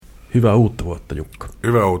Hyvää uutta vuotta, Jukka.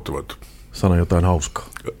 Hyvää uutta vuotta. Sano jotain hauskaa.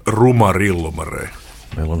 Ruma rillumarei.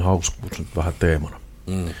 Meillä on hauskuus nyt vähän teemana.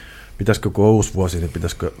 Pitäisikö, kun on uusi vuosi, niin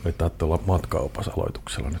pitäisikö vetää tuolla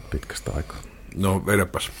matkaopasaloituksella nyt pitkästä aikaa? No,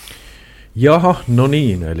 vedäpäs. Jaha, no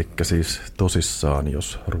niin, eli siis tosissaan,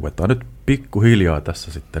 jos ruvetaan nyt pikkuhiljaa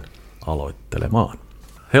tässä sitten aloittelemaan.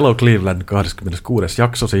 Hello Cleveland, 26.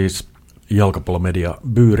 jakso siis Jalkapallomedia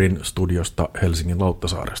Byyrin studiosta Helsingin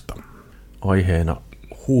Lauttasaaresta. Aiheena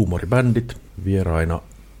huumoribändit, vieraina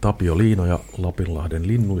Tapio Liinoja Lapinlahden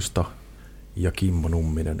linnuista ja Kimmo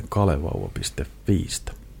Numminen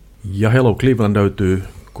kalevauva.fiistä. Ja Hello Cleveland löytyy,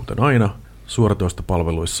 kuten aina,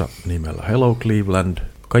 suoratoistopalveluissa nimellä Hello Cleveland.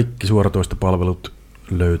 Kaikki suoratoistopalvelut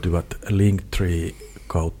löytyvät Linktree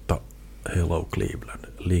kautta Hello Cleveland,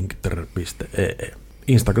 linktree.ee.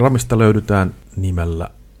 Instagramista löydetään nimellä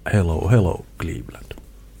Hello Cleveland.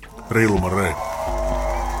 Rillumarei.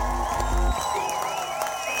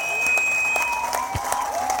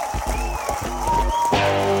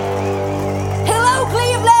 Hello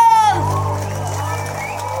Cleveland!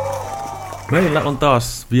 Meillä on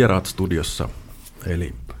taas vieraat studiossa,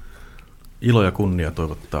 eli ilo ja kunnia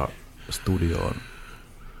toivottaa studioon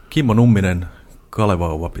Kimmo Numminen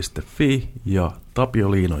kalevauva.fi ja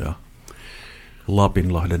Tapio Liinoja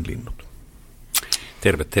Lapinlahden linnut.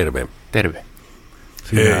 Terve, terve. Terve.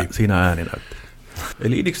 Siinä ääni näyttää.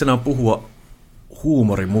 Eli idiksenä on puhua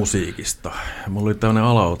huumorimusiikista. Mulla oli tämmöinen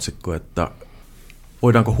alaotsikko, että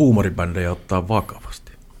voidaanko huumoribändejä ottaa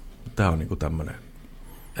vakavasti. Tämä on niinku tämmöinen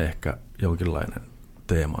ehkä jonkinlainen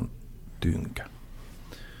teeman tynkä.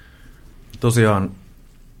 Tosiaan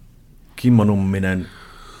Kimmo Numminen,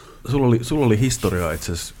 sulla oli historiaa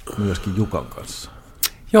itse asiassa myöskin Jukan kanssa.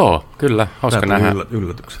 Joo, kyllä. Hauska nähdä.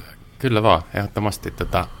 Yllätyksen. Kyllä vaan, ehdottomasti.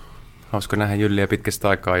 Hauska nähdä Jylliä pitkästä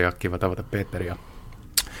aikaa ja kiva tavata Peter ja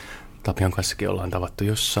Tapion kanssakin ollaan tavattu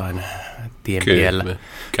jossain tien vielä. Kyllä,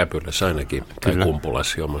 Käpylässä ainakin, tai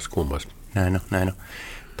Kumpulassa jommassa kummassa. Näin on.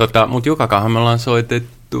 Mutta Jukakaahan me ollaan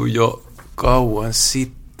soitettu jo kauan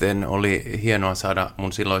sitten. Oli hienoa saada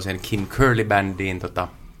mun silloiseen Kim Curly-bändiin.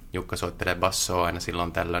 Jukka soittelee bassoa aina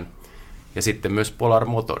silloin tällöin. Ja sitten myös Polar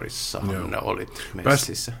Motorissa ne olit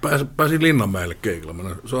messissä. Pääsin Linnanmäelle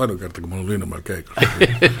keikalle. Se on ainoa kerta, kun mä olen Linnanmäelle keikalla.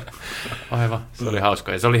 Aivan, se oli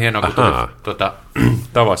hauska. Ja se oli hienoa, kun tuli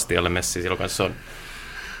Tavastialle messiin silloin kanssa.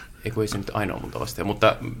 Ei se nyt ainoa mun Tavastia,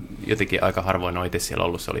 mutta jotenkin aika harvoin on itse siellä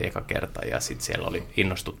ollut. Se oli eka kerta ja sitten siellä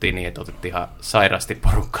innostuttiin niin, että otettiin ihan sairaasti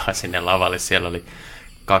porukkaa sinne lavalle. Siellä oli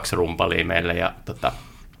 2 rumpalia meille ja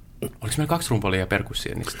oliko meillä 2 rumpalia ja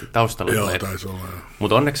perkussionisti taustalla? Joo, taisi olla.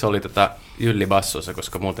 Mutta onneksi oli Jylli bassossa,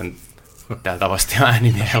 koska muuten täällä tavasti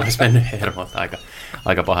äänimiehellä olisi mennyt hermot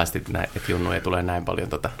aika pahasti, että junnuja tulee näin paljon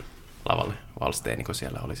lavalle. Valsteeni, kun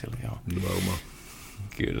siellä oli silloin, joo. Varmaan.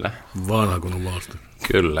 Kyllä. Vanha kun on valste.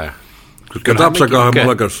 Kyllä. Ja Tapsakaahan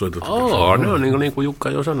mulla kanssa soitettu. No niin kuin Jukka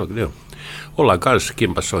jo sanoi. Joo. Ollaan kanssa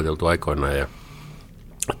Kimpas soiteltu aikoinaan.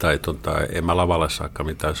 En mä lavalle saakka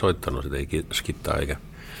mitään soittanut, sitä ei skittaa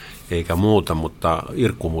eikä muuta, mutta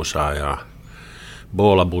Irkkumusaa ja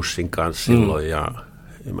Boolabussin kanssa silloin. Ja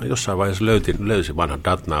mä jossain vaiheessa löysin vanhan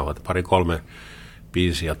datnauhat, 2-3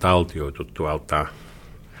 biisiä taltioitu tuolta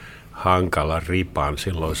Hankala Ripan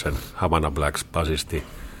silloisen Havana Blacks basisti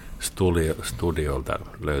studiolta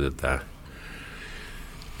löytetään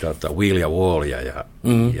Wheel ja Wall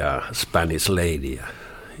ja Spanish Lady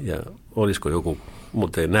ja olisiko joku,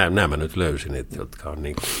 mutta nämä mä nyt löysin, jotka on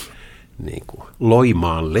niinku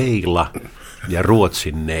Loimaan Leila ja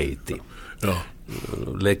Ruotsin Neiti. Joo.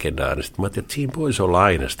 Legendaarisesti. Mä ajattelin, että siinä voisi olla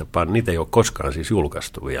aineesta. Niitä ei ole koskaan siis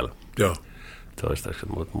julkaistu vielä. Joo. Toistaiseksi,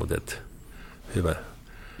 mutta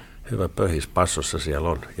hyvä pöhis passossa siellä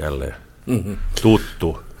on jälleen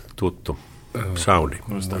tuttu soundi.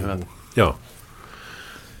 Kuulostaa hyvältä. Joo.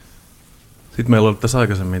 Sitten meillä oli tässä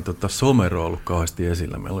aikaisemmin Somero ollut kauheasti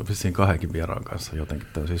esillä. Meillä oli vissiin 2 vieraan kanssa jotenkin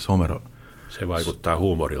täysin Somero. Se vaikuttaa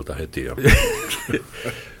huumorilta heti jo.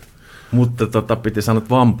 Mutta piti sanoa, että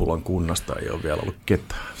Vampulan kunnasta ei ole vielä ollut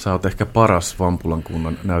ketään. Sä oot ehkä paras Vampulan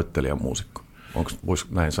kunnan näyttelijämuusikko. Voisi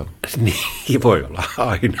näin sanoa? Niin, voi olla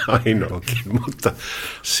ainoakin, mutta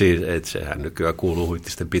siis, sehän nykyään kuuluu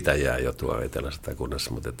Huittisten pitäjää jo tuolla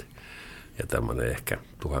Etelä-Satakunnassa, mutta ja tämmöinen ehkä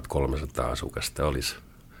 1300 asukasta olisi.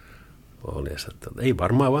 Ei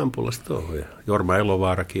varmaan Vampulasta ole. Ja Jorma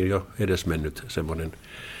Elovaarakin jo edesmennyt semmoinen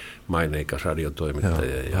maineikas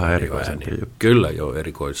radiotoimittaja. Joo, ihan erikoisempi juttu. Kyllä jo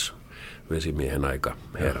erikoisvesimiehen aika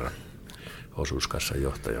herra. Osuuskassan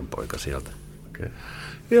johtajan poika sieltä. Okay.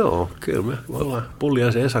 Joo, kyllä me ollaan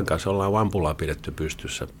Pulliaisen Esan kanssa ollaan Vampulaa pidetty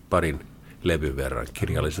pystyssä parin levyn verran,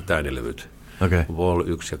 kirjalliset äänilevyt. Okay. Vol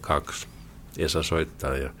 1 ja 2. Esa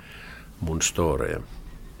soittaa ja mun storeja.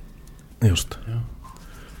 Just. Joo.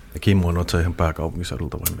 Ja Kimmo, oot sä ihan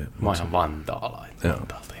pääkaupunkiseudulta vai? Mä oon ihan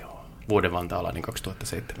Vantaalta, joo. Vuoden Vantaala, niin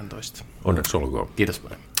 2017. Onneksi olkoon. Kiitos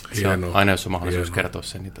paljon. Hienoa. Aina jos on mahdollisuus kertoa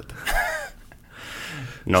sen, niin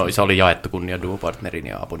No se oli jaettu kunnia duopartnerin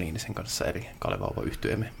ja Apo Niinisen kanssa, eli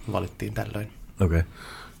Kalevauva-yhtye me valittiin tällöin. Okei. Okay.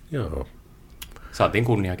 Joo. Saatiin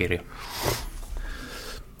kunniakirja.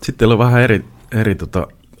 Sitten teillä on vähän eri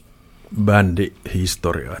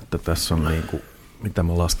bändihistoria, että tässä on niin kuin, mitä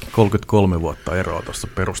mä laskin, 33 vuotta eroa tuossa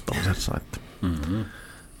perustamisessa. Että. Mm-hmm.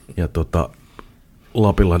 Ja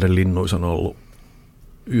Lapinlahden linnuissa on ollut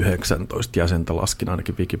 19 jäsentä, laskin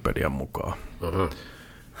ainakin Wikipedian mukaan. Uh-huh.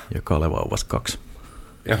 Ja Kalevauvassa 2.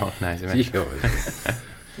 Joo, näin se meni.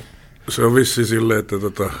 Se on vissi silleen, että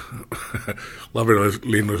Lapinlahden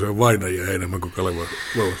linnuissa on vainajia enemmän kuin Kalevauvassa.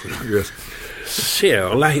 Yes. Se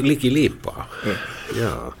on liki liippaa.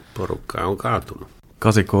 Joo, porukkaa on kaatunut. 83-2013,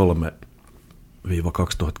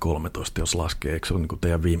 jos laskee, eikö se ole niin kuin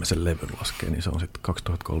teidän viimeisen levyn laskee, niin se on sitten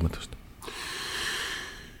 2013.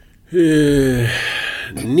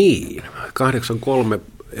 Niin, 83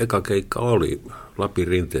 eka keikka oli Lapin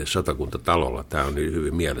rinteessä Satakuntatalolla. Tämä on niin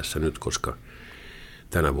hyvin mielessä nyt, koska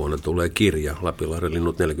tänä vuonna tulee kirja. Lapinlahden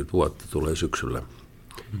linnut 40 vuotta tulee syksyllä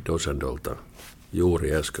Dosandolta.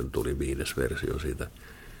 Juuri äsken tuli 5. versio siitä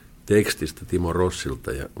tekstistä Timo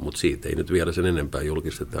Rossilta, mutta siitä ei nyt vielä sen enempää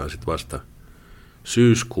julkistetaan sitten vasta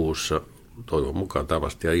syyskuussa, toivon mukaan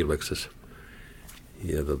Tavasti ja Ilveksessä.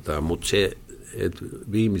 Mutta se, että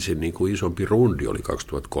viimeisin niin kuin isompi rundi oli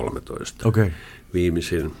 2013. Okay.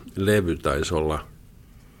 Viimeisin levy taisi olla,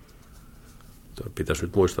 pitäisi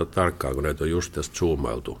nyt muistaa tarkkaan, kun näitä on just tästä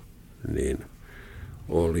zoomailtu, niin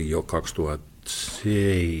oli jo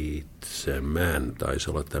 2007, taisi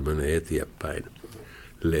olla tämmöinen eteenpäin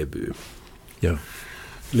levy. Joo.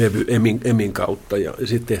 Levy Emin kautta, ja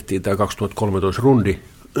sitten tehtiin tämä 2013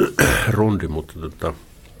 rundi, mutta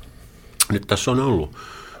nyt tässä on ollut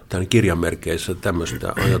tämän kirjan merkeissä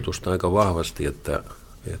tämmöistä ajatusta aika vahvasti, että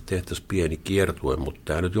tehtäisiin pieni kiertue, mutta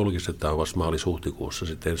tämä nyt julkistetaan vasta maalis-huhtikuussa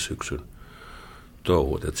sitten ensi syksyn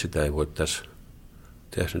touhut, että sitä ei voi tässä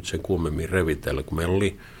nyt sen kummemmin revitellä, kun meillä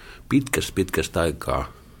oli pitkästä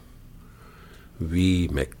aikaa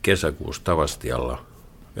viime kesäkuussa Tavastialla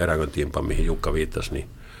Eräköntimpa, mihin Jukka viittasi, niin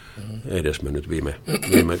edesmennyt viime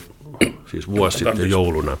siis vuosi sitten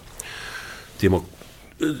jouluna.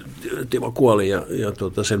 Timo kuoli ja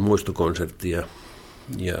sen muistokonsertti ja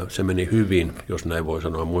se meni hyvin, jos näin voi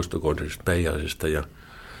sanoa, muistokonsertista Peijaisista ja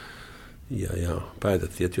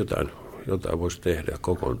päätettiin, että jotain voisi tehdä ja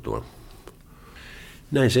kokoontua.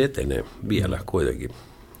 Näin se etenee vielä kuitenkin.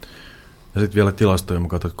 Ja sitten vielä tilastojen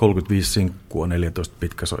mukaan 35 sinkkua, 14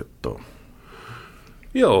 pitkäsoittoa.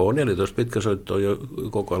 Joo, 14 pitkäsoittoa jo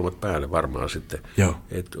kokoelmat päälle varmaan sitten. Joo.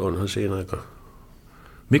 Et onhan siinä aika...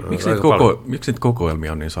 Miksi niitä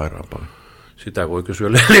kokoelmia on niin sairaan paljon? Sitä voi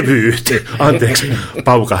kysyä levyyhtiö. Anteeksi,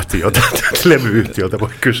 paukahti jotain. Levyyhtiöltä voi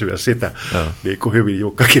kysyä sitä. Niin kuin hyvin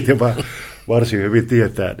Jukkakin ja varsin hyvin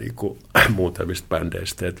tietää niin kuin muutamista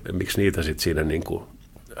bändeistä, että miksi niitä sitten siinä niin kuin,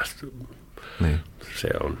 niin. Se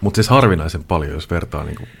on. Mutta siis harvinaisen paljon, jos vertaa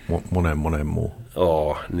niin kuin moneen muuhun.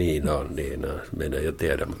 Niin on. Minä jo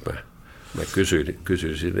tiedän, mutta mä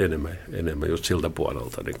kysyisin enemmän just siltä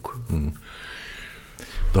puolelta. Niin kuin.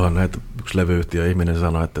 Tuohon näitä yksi levyyhtiö ihminen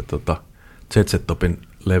sanoi, että Jet Topin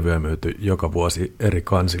levyä myyty joka vuosi eri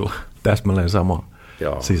kansilla täsmälleen sama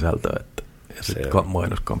sisältö, ja sitten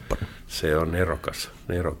mainoskampanja. Se on nerokas.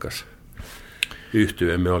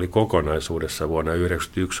 Yhtyeemme oli kokonaisuudessa vuonna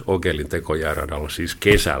 1991 Okelin tekojääradalla, siis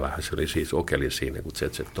kesällä. Se oli siis Okelin siinä, kun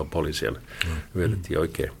Jet Top oli siellä. Vietettiin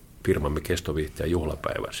oikein firmamme kestoviihtiä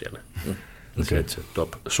juhlapäivä siellä. Okay. Jet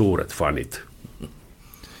Top, suuret fanit,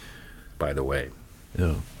 by the way.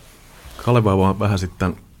 Joo. Kalevauva on vähän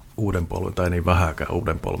sitten uuden polven, tai niin vähäkään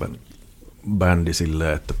uuden polven bändi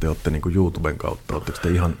silleen, että te olette niin kuin YouTuben kautta, oletteko te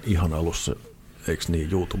ihan alussa, eikö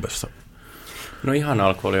niin, YouTubessa? No ihan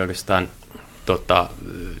alku oli oikeastaan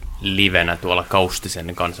livenä tuolla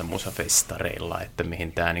Kaustisen kansanmusafestareilla, että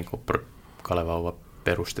mihin tämä niin kuin Kalevauva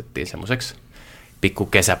perustettiin semmoiseksi pikku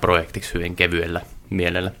kesäprojektiksi hyvin kevyellä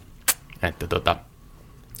mielellä.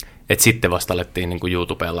 Että sitten vasta alettiin niin kuin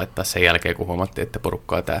YouTubeen laittaa sen jälkeen, kun huomattiin, että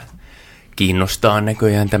porukkaa tämä kiinnostaa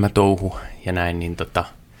näköjään tämä touhu ja näin, niin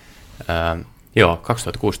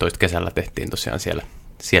 2016 kesällä tehtiin tosiaan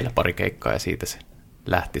siellä pari keikkaa ja siitä se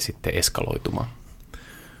lähti sitten eskaloitumaan.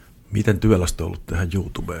 Miten työlästä on ollut tehdä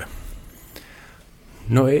YouTubeen?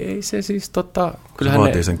 No ei se siis kyllähän se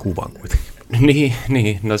vaatii sen kuvan kuitenkin.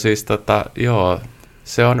 Niin, no siis joo,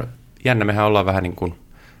 se on jännä, mehän ollaan vähän niin kuin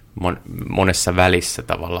monessa välissä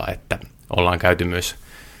tavallaan, että ollaan käyty myös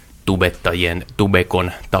tubettajien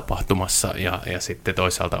Tubekon tapahtumassa ja sitten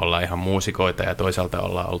toisaalta ollaan ihan muusikoita ja toisaalta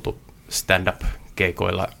ollaan oltu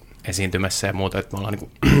stand-up-keikoilla esiintymässä ja muuta, että me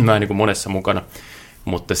ollaan niin kuin monessa mukana,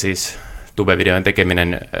 mutta siis tube-videoiden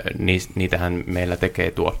tekeminen, niitähän meillä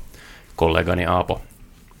tekee tuo kollegani Aapo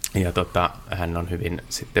ja hän on hyvin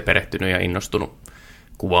sitten perehtynyt ja innostunut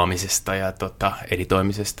kuvaamisesta ja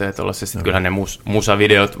editoimisesta ja tuollaisesta. No. Kyllähän ne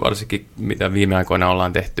musavideot, varsinkin mitä viime aikoina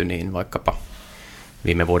ollaan tehty, niin vaikkapa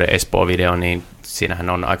viime vuoden Espoo-video, niin siinähän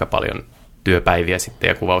on aika paljon työpäiviä sitten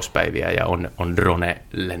ja kuvauspäiviä ja on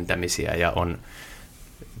drone-lentämisiä ja on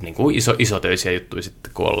niin kuin isotöisiä juttuja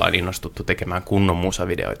sitten, kun ollaan innostuttu tekemään kunnon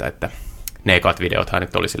musavideoita, että ne ekat videothan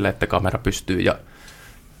nyt oli silleen, että kamera pystyy ja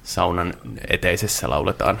saunan eteisessä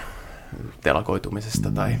lauletaan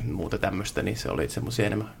telakoitumisesta tai muuta tämmöistä, niin se oli semmoisia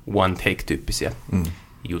enemmän one-take-tyyppisiä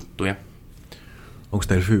juttuja. Onko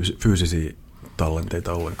teillä fyysisiä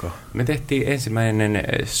tallenteita ollenkaan? Me tehtiin ensimmäinen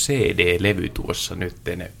CD-levy tuossa nyt,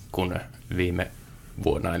 kun viime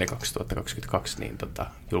vuonna, eli 2022, niin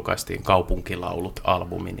julkaistiin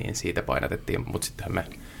Kaupunkilaulut-albumi, niin siitä painatettiin, mutta sittenhän me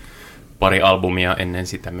pari albumia ennen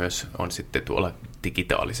sitä myös on sitten tuolla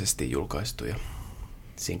digitaalisesti julkaistuja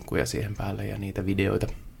sinkkuja siihen päälle ja niitä videoita.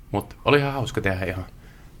 Mutta oli ihan hauska tehdä ihan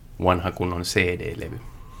vanha kunnon CD-levy.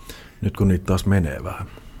 Nyt kun niitä taas menee vähän.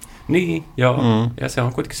 Niin, joo. Ja se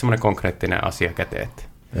on kuitenkin semmoinen konkreettinen asia käteen, että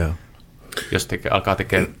jos alkaa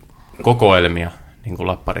tekemään kokoelmia, niin kuin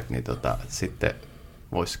lapparit, niin sitten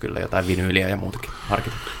voisi kyllä jotain vinyyliä ja muutakin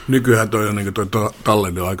harkita. Nykyään toi on niin toi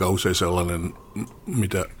tallenne on aika usein sellainen,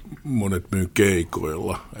 mitä monet myy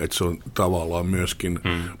keikoilla, että se on tavallaan myöskin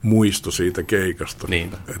muisto siitä keikasta.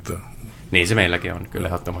 Niin. Niin se meilläkin on kyllä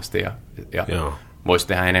ehdottomasti ja voisi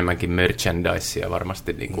tehdä enemmänkin merchandisea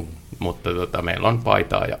varmasti, niin kuin, mutta meillä on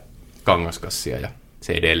paitaa ja kangaskassia ja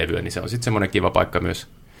CD-levyä, niin se on sitten semmoinen kiva paikka myös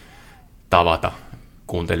tavata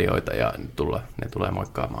kuuntelijoita ja ne tulee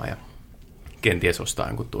moikkaamaan ja kenties ostaa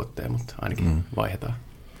jonkun tuotteen, mutta ainakin vaihdetaan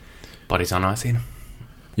pari sanaa siinä.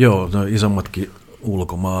 Joo, no isommatkin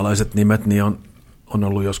ulkomaalaiset nimet niin on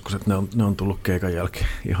ollut joskus, että ne on tullut keikan jälkeen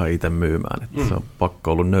ihan itse myymään. Että se on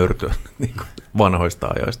pakko ollut nöyrtyä niin vanhoista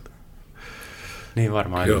ajoista. Niin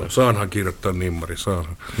varmaan. Joo, saanhan kirjoittaa nimmari,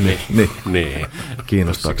 saanhan. Niin.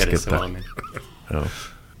 Kiinnostaako ketään? Joo.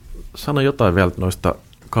 Sano jotain vielä noista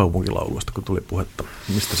kaupunkilauluista, kun tuli puhetta.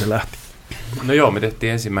 Mistä se lähti? No joo, me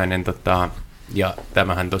tehtiin ensimmäinen, ja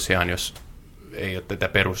tämähän tosiaan, jos ei ole tätä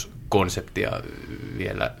peruskonseptia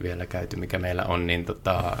vielä käyty, mikä meillä on, niin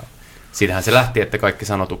siitähän se lähti, että kaikki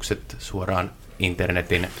sanotukset suoraan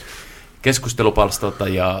internetin keskustelupalstalta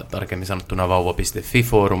ja tarkemmin sanottuna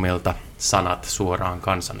vauva.fi-foorumilta, sanat suoraan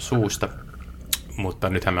kansan suusta, mutta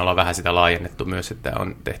nythän me ollaan vähän sitä laajennettu myös, että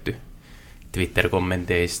on tehty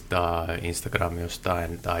Twitter-kommenteista, Instagram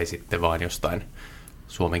jostain tai sitten vaan jostain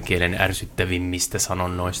suomen kielen ärsyttävimmistä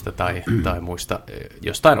sanonnoista tai muista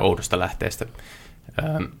jostain oudosta lähteestä.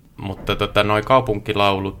 Mutta noi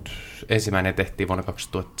kaupunkilaulut, ensimmäinen tehtiin vuonna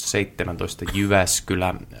 2017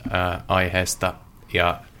 Jyväskylä aiheesta,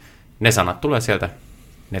 ja ne sanat tulee sieltä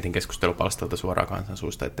netin keskustelupalstalta suoraan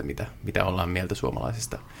kansansuusta, että mitä ollaan mieltä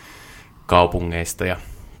suomalaisista kaupungeista, ja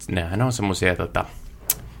nehän on semmoisia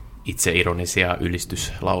itseironisia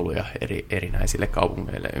ylistyslauluja erinäisille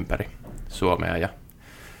kaupungeille ympäri Suomea, ja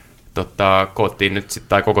koottiin nyt sitten,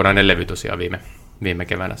 tai kokonainen levy tosiaan viime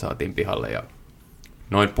keväänä saatiin pihalle, ja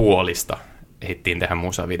noin puolista ehdittiin tehdä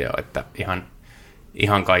musavideo, että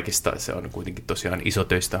ihan kaikista, se on kuitenkin tosiaan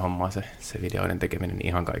isotöistä hommaa se videoiden tekeminen, niin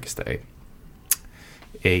ihan kaikista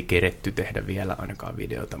ei keretty tehdä vielä ainakaan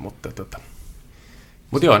videota, mutta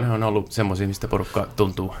joo, ne on ollut semmoisia, mistä porukka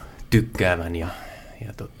tuntuu tykkäävän, ja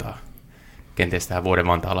kenties tähän vuoden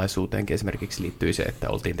vantaalaisuuteenkin esimerkiksi liittyy se, että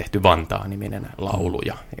oltiin tehty Vantaa-niminen laulu,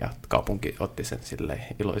 ja kaupunki otti sen silleen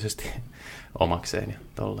iloisesti omakseen ja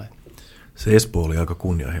tolleen. Se Espoo oli aika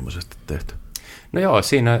kunnianhimoisesti tehty. No joo,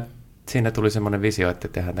 siinä tuli semmoinen visio, että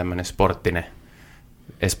tehdään tämmöinen sporttinen,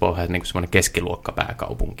 Espoo on niin semmoinen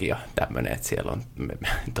keskiluokkapääkaupunki ja tämmöinen, että siellä on,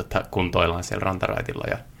 kuntoillaan siellä rantaraitilla,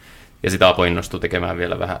 ja sitä Apo innostui tekemään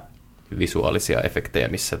vielä vähän visuaalisia efektejä,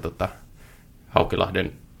 missä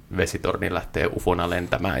Haukilahden vesitorni lähtee ufona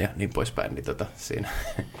lentämään ja niin poispäin, niin siinä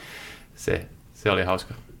se oli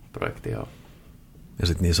hauska projekti, joo. Ja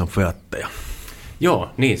sitten niissä on featteja.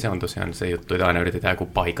 Joo, niin se on tosiaan se juttu, että aina yritetään joku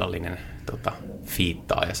paikallinen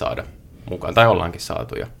fiittaa ja saada mukaan, tai ollaankin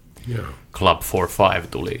saatu, ja Club 45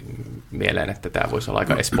 tuli mieleen, että tämä voisi olla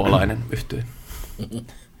aika espoolainen yhtye.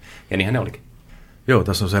 Ja niinhän ne olikin. Joo,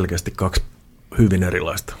 tässä on selkeästi kaksi hyvin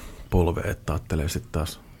erilaista polvea, että ajattelee sitten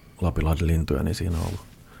taas Lapinlahden lintuja, niin siinä on ollut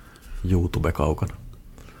YouTube kaukana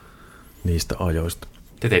niistä ajoista.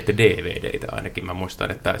 Te teitte DVDitä ainakin. Mä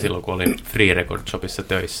muistan, että silloin kun olin Free Record Shopissa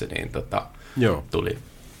töissä, niin tuli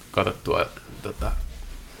katsottua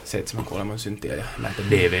 7 kuolemansyntiä ja näitä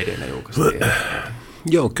DVDnä julkaistiin.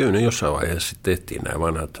 Joo, kyllä ne jossain vaiheessa sitten tehtiin nämä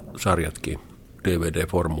vanhat sarjatkin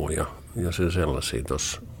DVD-formuun ja sen sellaisia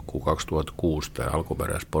tuossa, kun 2006 tämä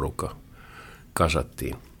alkuperäisporukka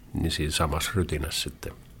kasattiin, niin siinä samassa rytinässä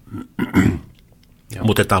sitten.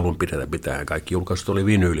 Mutta alun pitää kaikki julkaisut oli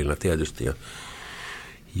vinyylillä tietysti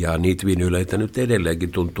ja niitä vinyyleitä nyt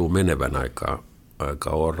edelleenkin tuntuu menevän aika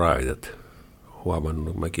all right.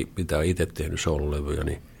 Huomannut, mäkin pitää itse tehnyt soululevyjä,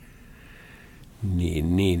 niin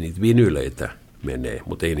niitä vinyyleitä menee,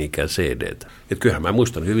 mutta ei niinkään CD-tä. Et kyllähän mä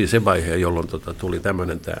muistan hyvin sen vaiheen, jolloin tuli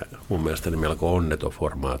tämmöinen mun mielestäni melko onneton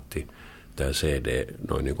formaatti, tämä CD,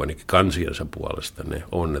 noin niin kuin ainakin kansiensa puolesta, ne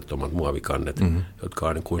onnettomat muovikannet, jotka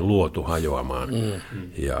on niin kuin luotu hajoamaan.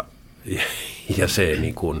 Ja se,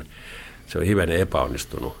 niin kuin, se on hivenen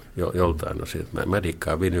epäonnistunut joltain osin. Mä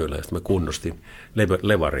dikkaan vinyillä ja sitten mä kunnostin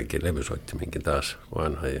levarinkin, levysoittiminkin taas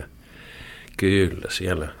vanha. Ja kyllä,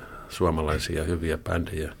 siellä suomalaisia hyviä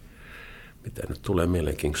bändejä. Mitä nyt tulee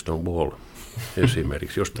mieleen, Kingston Wall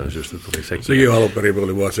esimerkiksi, jostain syystä tuli sekin. Sekin alun perin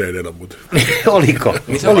oli vaan CD-nä, mutta... Oliko?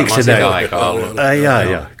 Niin se oliko se näin? Aika ollut.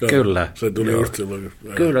 Kyllä. Se tuli just silloin.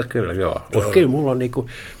 Kyllä, joo. Mutta kyllä mulla on niinku,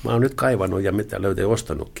 mä oon nyt kaivannut ja mitä löytän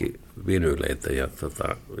ostanutkin vinyyleitä ja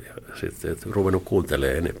sitten ruvennut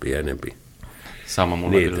kuuntelemaan enempi ja enempi. Sama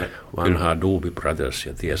mulla niitä kyllä. Vanhaa Doobie Brothers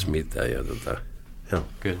ja ties mitä ja joo.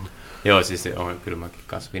 Kyllä. Joo, siis kyllä mäkin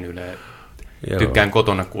kanssa vinyylejä tykkään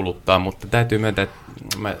kotona kuluttaa, mutta täytyy myöntää, että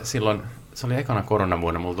silloin, se oli ekana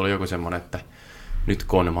koronavuonna, mulla tuli joku semmoinen, että nyt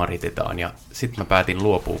konmaritetaan, ja sitten mä päätin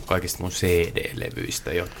luopua kaikista mun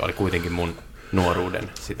CD-levyistä, jotka oli kuitenkin mun nuoruuden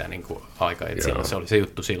sitä niin kuin aika, että silloin se oli se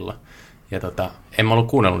juttu silloin. Ja en mä ollut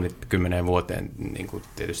kuunnellut niitä 10 vuoteen niin kuin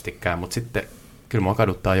tietystikään, mutta sitten kyllä mua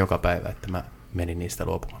kaduttaa joka päivä, että mä menin niistä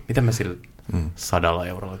luopumaan. Mitä mä sillä 100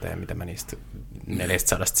 eurolla teen, mitä mä niistä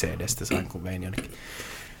 400 CDstä sain, kun vein jonnekin.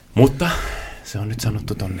 Mutta se on nyt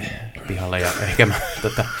sanottu tonne pihalle ja ehkä mä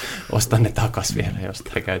ostan ne takas vielä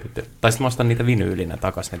jostain käytetty. Tai sitten mä ostan niitä vinyylinä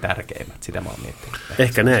takas, ne tärkeimmät, sitä mä oon miettinyt.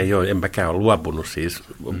 Ehkä näin joo, en mäkään ole luopunut siis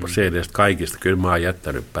CDstä kaikista, kyllä mä oon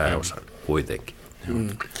jättänyt pääosan kuitenkin.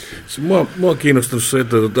 Mua on kiinnostunut se,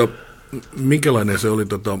 että minkälainen se oli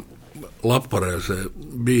Lappareen se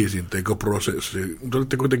biisin tekoprosessi. Te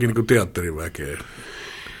olitte kuitenkin niin kuin teatteriväkeä.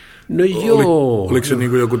 No joo. Oliko se niin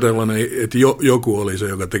kuin joku tällainen, että joku oli se,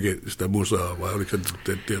 joka teki sitä musaa, vai oliko se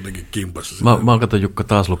jotenkin kimpassa sitä? Mä oon kato Jukka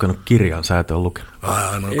taas lukenut kirjan, sä et ole lukenut.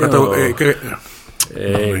 No kato,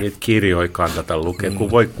 ei niitä kirjoja kannata lukea,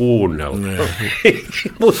 kun voi kuunnella.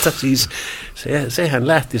 Mutta siis sehän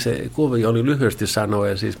lähti, se kuvio oli lyhyesti sanoa,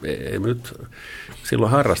 ja siis nyt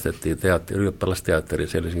silloin harrastettiin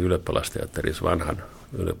ylioppilasteatterissa, Helsingin ylioppilasteatterissa, vanhan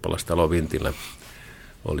ylioppilastalon vintillä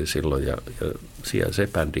oli silloin, ja siellä se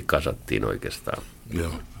bändi kasattiin oikeastaan.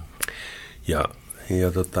 Joo. Ja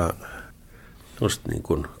just niin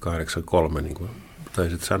kuin 83, niin kuin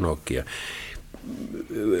taisit sanoakin, ja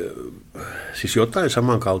siis jotain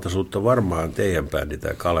samankaltaisuutta varmaan teidän bändi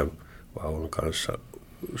tämä Kalevaon kanssa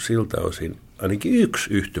siltä osin, ainakin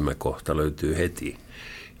yksi yhtymäkohta löytyy heti.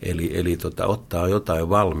 Eli ottaa jotain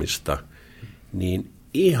valmista, niin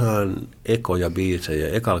ihan ekoja biisejä.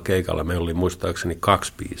 Ekalla keikalla meillä oli muistaakseni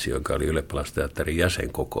 2 biisiä, joka oli Ylioppilasteatterin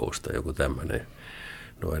jäsenkokousta, joku tämmöinen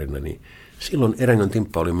nuorina. Niin silloin Erengon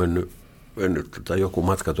Timppa oli mennyt joku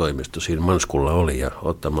matkatoimisto siinä Manskulla oli ja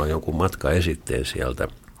ottamaan jonkun matkaesitteen sieltä.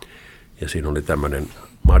 Ja siinä oli tämmöinen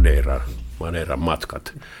Madeiran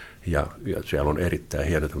matkat. Ja siellä on erittäin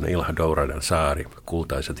hieno tämmöinen Ilha Douradan saari,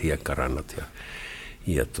 kultaiset hiekkarannat ja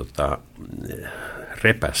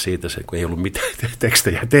repäs siitä se, kun ei ollut mitään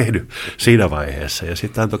tekstejä tehnyt siinä vaiheessa. Ja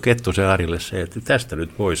sitten antoi Kettusen Arille se, että tästä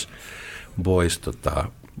nyt voisi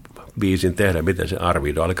biisin tehdä, miten se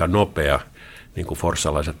arvioidaan. Aika nopea, niin kuin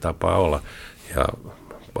forssalaiset tapaa olla,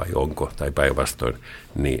 vai onko, tai päinvastoin.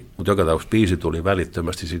 Niin, mutta joka tapauksessa biisi tuli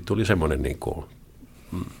välittömästi, siitä tuli semmoinen, niin kuin,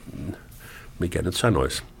 mikä nyt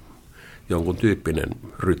sanoisi, jonkun tyyppinen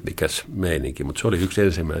rytmikäs meininki, mutta se oli yksi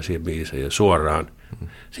ensimmäisiä biisejä suoraan.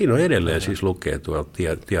 Siinä on edelleen siis lukee tuolla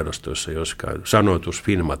tiedostoissa joskaan sanoitus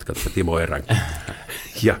Finnmatkat ja Timo Erän.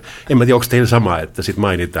 Ja en mä tiedä, onko teillä sama, että sitten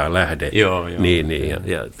mainitaan lähde. Joo. Niin,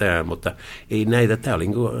 ja tämä, mutta ei näitä, tämä oli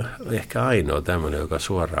ehkä ainoa tämmöinen, joka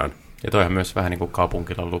suoraan. Ja toihan myös vähän niin kuin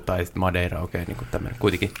kaupunkilaulu tai Madeira, niin kuin tämmöinen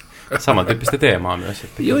kuitenkin samantyyppistä teemaa myös.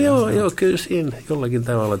 Joo, kyllä siinä jollakin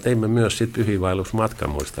tavalla teimme myös sitten pyhiinvaellusmatkan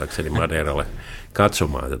muistaakseni Madeiralle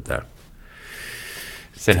katsomaan tätä.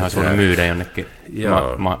 Senhän olisi voinut myydä jonnekin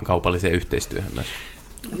kaupalliseen yhteistyöhön myös.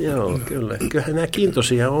 Joo, kyllä. Kyllähän nämä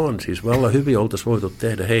kiintoisia on. Siis vallan hyvin oltaisiin voitu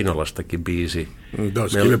tehdä Heinolastakin biisi. Tämä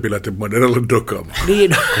olisi kilpilähti Maneralla Dokama.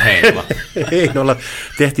 Niin, Heinola. Heinola.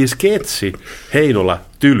 Tehtiin sketsi Heinola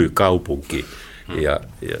Tylykaupunki. Ja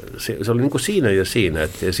se oli niin kuin siinä ja siinä,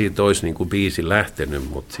 että siitä olisi niin kuin biisi lähtenyt,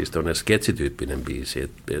 mutta siis tuonne sketsityyppinen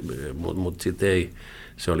biisi. Mutta sitten ei,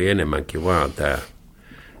 se oli enemmänkin vaan tämä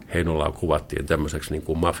Heinolaa kuvattiin tämmöiseksi niin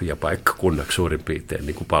kuin mafiapaikkakunnaksi suurin piirtein,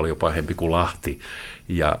 niin kuin paljon pahempi kuin Lahti.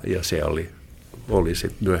 Ja se oli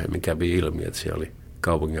sitten myöhemmin kävi ilmi, että siellä oli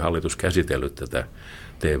kaupunginhallitus käsitellyt tätä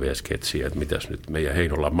TV-sketsiä, että mitäs nyt meidän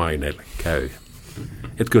Heinolan maineille käy.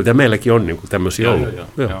 Että kyllä tämä meilläkin on niin kuin tämmöisiä ollut.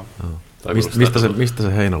 Joo. Mistä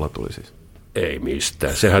se Heinola tuli siis? Ei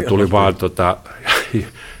mistään. Sehän tuli vaan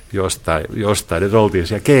jostain. Nyt oltiin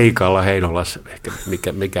siellä keikalla Heinolassa, ehkä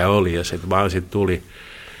mikä oli, ja sitten vaan sitten tuli.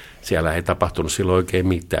 Siellä ei tapahtunut silloin oikein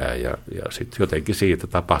mitään, ja sitten jotenkin siitä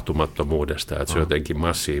tapahtumattomuudesta, että se on jotenkin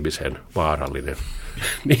massiivisen vaarallinen,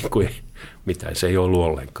 niin kuin mitään se ei ollut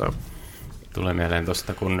ollenkaan. Tulee mieleen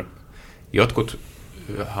tuosta, kun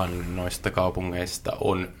jotkuthan noista kaupungeista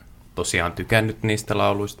on tosiaan tykännyt niistä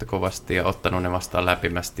lauluista kovasti ja ottanut ne vastaan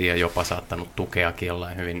läpimästi ja jopa saattanut tukeakin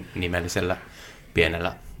jollain hyvin nimellisellä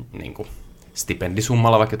pienellä niin kuin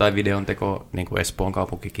stipendisummalla, vaikka jotain videon tekoa, niin kuin Espoon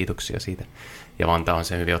kaupunki, kiitoksia siitä. Ja Vantaa on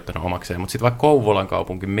sen hyvin ottanut omakseen. Mutta sitten vaikka Kouvolan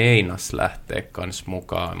kaupunki meinas lähteä kans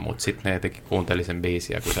mukaan, mutta sitten ne jotenkin kuunteli sen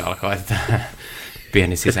biisiä, kun se alkaa, että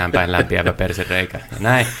pieni sisäänpäin lämpiävä persereikä ja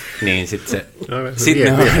näin, niin sitten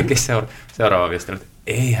ne onkin seuraava viesti, että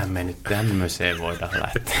eihän me nyt tämmöiseen voida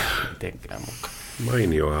lähteä mitenkään mukaan.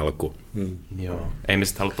 Mainio alku. Joo, ei me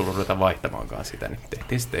sitten haluttu ruveta vaihtamaankaan sitä, niin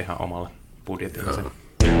tehtiin sitten ihan omalla budjetilla sen.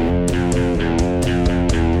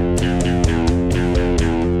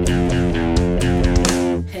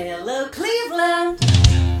 Hello Cleveland!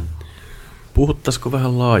 Puhuttaisiko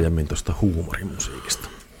vähän laajemmin tuosta huumorimusiikista?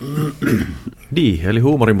 Eli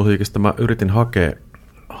huumorimusiikista mä yritin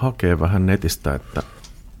hakea vähän netistä, että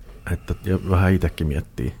ja vähän itsekin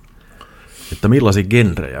miettii, että millaisia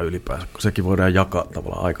genrejä ylipäänsä, kun sekin voidaan jakaa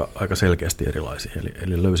tavallaan aika selkeästi erilaisia.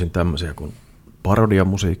 Eli löysin tämmöisiä kuin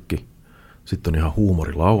parodiamusiikki, sitten on ihan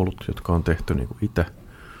huumorilaulut, jotka on tehty niin kuin itse.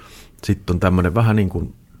 Sitten on tämmöinen vähän niin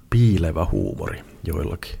kuin piilevä huumori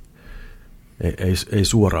joillakin. Ei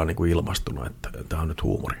suoraan niin kuin ilmastunut, että tämä on nyt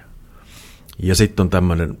huumoria. Ja sitten on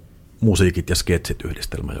tämmöinen musiikit ja sketsit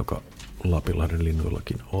yhdistelmä, joka Lapinlahden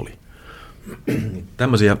linnuillakin oli.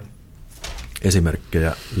 Tämmöisiä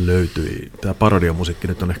esimerkkejä löytyi. Tämä parodiamusiikki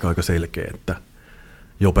nyt on ehkä aika selkeä, että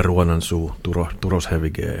Jope Ruonansuu, Turos Heavy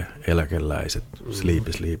G, Eläkeläiset,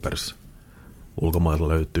 Sleepy Sleepers. Ulkomailta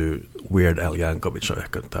löytyy Weird Al Yankovic, on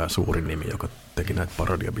ehkä tämä suurin nimi, joka teki näitä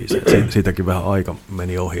parodiabiisejä. Siitäkin vähän aika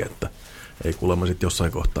meni ohi, että ei kuulemma sitten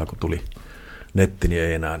jossain kohtaa, kun tuli netti, niin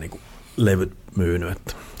ei enää niin kuin levyt myynyt.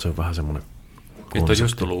 Että se on vähän semmoinen konsepti. Nyt on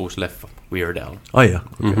just tullut uusi leffa, Weird Al,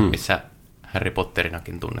 missä Harry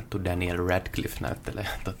Potterinakin tunnettu Daniel Radcliffe näyttelee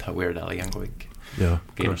Weird Al Yankovicia.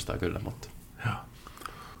 Kiinnostaa kyllä, mutta...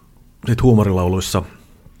 Sitten huumorilauluissa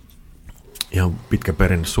ihan pitkä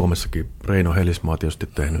perinne Suomessakin. Reino Helismaa tietysti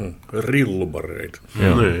tehnyt. Rillubareita.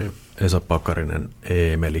 Esa Pakarinen,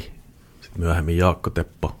 Eemeli. Sitten myöhemmin Jaakko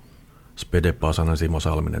Teppo, Spede Pasanen, Simo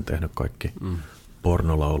Salminen tehnyt kaikki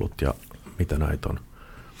pornolaulut ja mitä näitä on.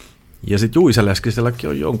 Ja sitten Juise Leskiselläkin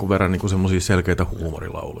on jonkun verran niinku semmoisia selkeitä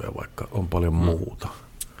huumorilauluja, vaikka on paljon muuta.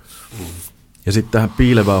 Ja sitten tähän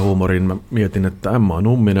piilevään huumoriin mä mietin, että Emma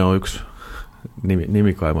Numminen on yksi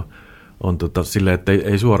nimikaima. On silleen, että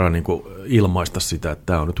ei suoraan niinku ilmaista sitä, että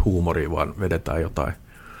tämä on nyt huumoria, vaan vedetään jotain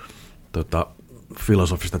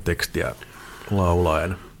filosofista tekstiä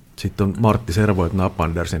laulaen. Sitten on Martti Servoit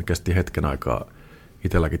Napandersin, kesti hetken aikaa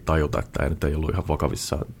itselläkin tajuta, että tämä nyt ei ollut ihan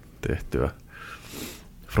vakavissaan tehtyä.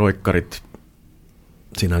 Froikkarit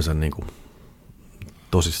sinänsä niinku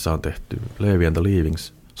tosissaan tehty. Levi and the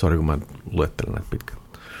Leavings, sori kun mä luettelen näitä pitkään.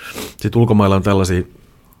 Sitten ulkomailla on tällaisia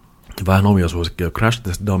vähän omia suosikkia. Crash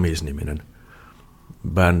Test Dummies-niminen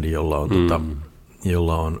bändi,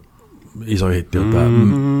 jolla on iso hitti on tämä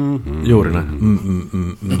juuri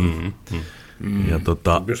näin. Ja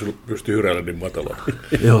Pystyy hyrällä niin matala.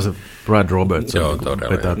 Joo, se Brad Roberts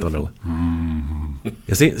vetää todella.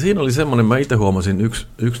 Ja siinä oli semmoinen, mä itse huomasin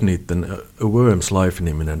yksi niiden A Worm's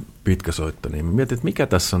Life-niminen pitkäsoitto, niin mä mietin, että mikä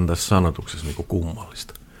tässä on tässä sanotuksessa niin kuin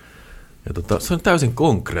kummallista. Ja se on täysin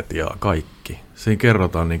konkretiaa kaikki. Siinä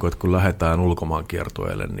kerrotaan, että kun lähdetään ulkomaan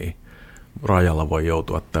kiertueelle, niin rajalla voi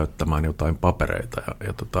joutua täyttämään jotain papereita.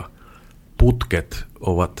 Ja putket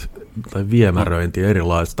ovat, tai viemäröinti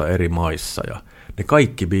erilaista eri maissa. Ja ne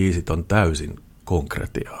kaikki biisit on täysin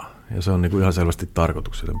konkretiaa. Ja se on ihan selvästi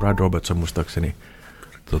tarkoituksellinen. Brad Roberts on muistaakseni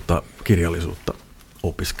kirjallisuutta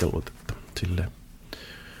opiskellut. Että silleen.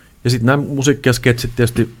 Ja sitten nämä musiikki- ja sketsit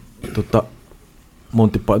tietysti,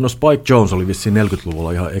 no Spike Jones oli vissiin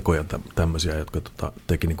 40-luvulla ihan ekoja tämmöisiä, jotka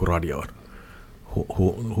teki niinku radioon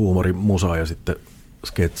huumorimusaa ja sitten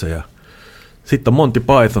sketsejä. Sitten Monty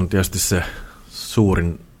Python tietysti se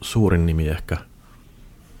suurin nimi ehkä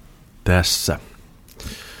tässä.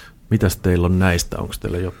 Mitäs teillä on näistä? Onko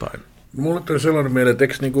teillä jotain? Mulle tuli sellainen mieleen, että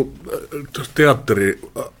eikö niinku,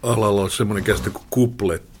 teatterialalla ole semmoinen käsite kuin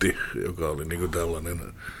kupletti, joka oli niinku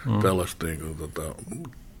tällaista niinku,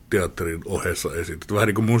 teatterin ohessa esitetty. Vähän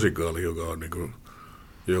niin kuin musikaali, joka on niinku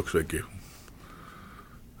jokseenkin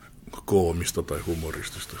koomista tai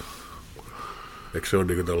humoristista. Eikö se ole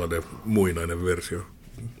niinku tällainen muinainen versio?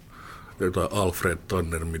 Jotain Alfred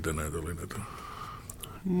Tanner, mitä näitä oli näitä?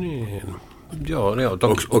 Niin. Joo,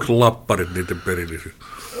 onko lapparit niiden perillisiä?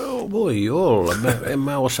 Voi olla. En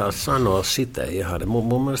mä osaa sanoa sitä ihan.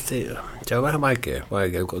 Mun mielestä se on vähän vaikea,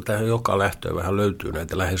 kun tähän joka lähtöön vähän löytyy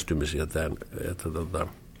näitä lähestymisiä.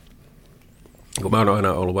 Kun mä oon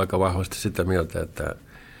aina ollut aika vahvasti sitä mieltä, että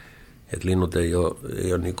linnut ei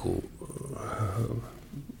ole niinku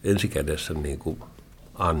ensikädessä niinku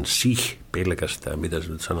ansi pelkästään, mitä se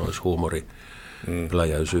nyt sanoisi,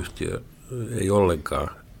 huumoriläjäysyhtiö. Ei ollenkaan,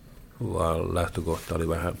 vaan lähtökohta oli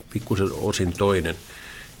vähän pikkusen osin toinen.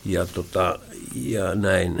 Ja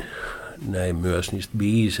näin myös niistä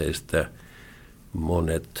biiseistä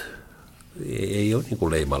monet ei ole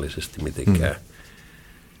niinku leimallisesti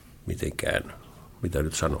mitenkään, mitä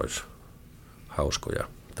nyt sanoisi, hauskoja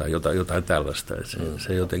tai jotain tällaista.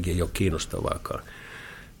 Se jotenkin ei ole kiinnostavaakaan.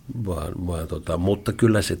 Mutta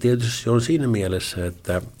kyllä se tietysti on siinä mielessä,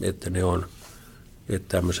 että ne on,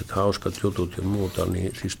 että tämmöiset hauskat jutut ja muuta,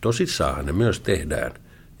 niin siis tosissaanhan ne myös tehdään.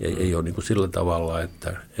 Ei ole niin kuin sillä tavalla,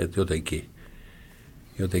 että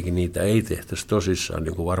jotenkin niitä ei tehtäisi tosissaan,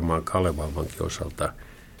 niin kuin varmaan Kalevalmankin osalta,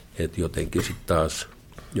 että jotenkin sitten taas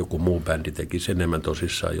joku muu bändi tekisi enemmän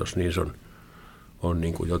tosissaan, jos niissä on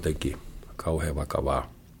niin kuin jotenkin kauhean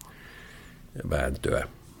vakavaa vääntöä,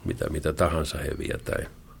 mitä tahansa heviä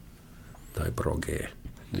tai progea.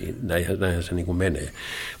 Niin näinhän se niin kuin menee.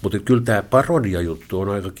 Mutta kyllä tämä parodia-juttu on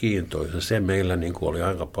aika kiintoisa. Se meillä niin kuin oli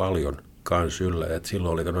aika paljon kans yllä, että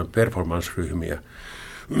silloin oli tämmöinen performance-ryhmiä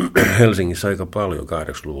Helsingissä aika paljon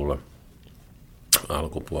 80-luvulla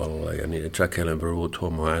alkupuolella, ja niin Jack Ellenberg,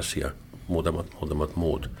 Homo S ja muutamat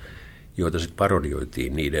muut, joita sitten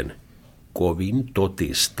parodioitiin niiden kovin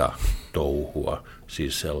totista touhua,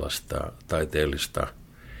 siis sellaista taiteellista,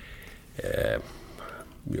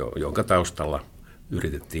 jonka taustalla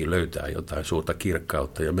yritettiin löytää jotain suurta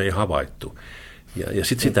kirkkautta, ja me ei havaittu. Ja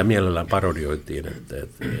sitten sitä mielellään parodioitiin,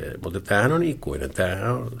 mutta tämähän on ikuinen.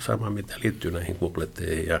 Tämähän on sama, mitä liittyy näihin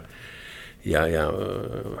kupletteihin ja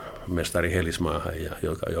mestari Helismaahan,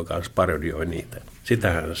 joka parodioi niitä.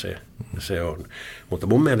 Sitähän se on. Mutta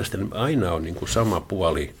mun mielestä aina on niin kuin sama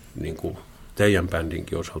puoli niin kuin teidän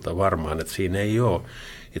bändinkin osalta varmaan, että siinä ei ole,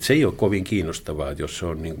 että se ei ole kovin kiinnostavaa, että jos se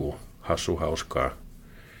on niin kuin hauskaa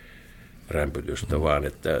rämpytystä, vaan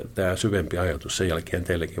että tämä syvempi ajatus sen jälkeen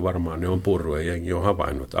teillekin varmaan ne on purru ja jengi on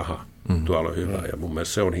havainnut, että aha, tuolla on hyvä, ja mun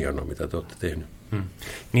mielestä se on hienoa, mitä te olette tehnyt.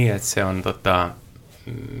 Niin, että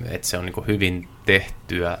se on niin kuin hyvin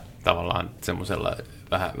tehtyä tavallaan semmoisella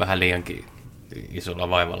vähän liiankin isolla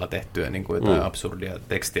vaivalla tehtyä niin kuin jotain absurdia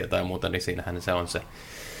tekstiä tai muuta, niin siinähän se on se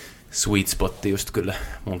sweet spotti just kyllä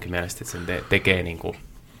munkin mielestä, että sen tekee niin kuin,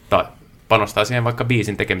 panostaa siihen vaikka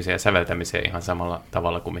biisin tekemiseen ja säveltämiseen ihan samalla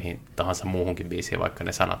tavalla kuin mihin tahansa muuhunkin biisiin, vaikka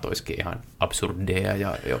ne sanat olisikin ihan absurdeja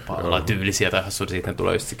ja jopa tyylisiä tai hassuja, siitä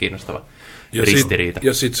tulee just se kiinnostava ristiriita.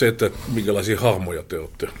 Ja sitten se, että minkälaisia hahmoja te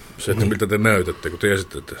olette, se, että miltä te näytätte, kun te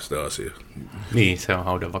esitätte sitä asiaa. Niin, se on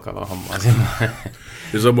hauden vakavaa hommaa.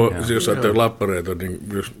 Ja samoin, jos ajattelee lappareita, niin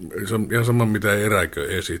se on ihan sama, mitä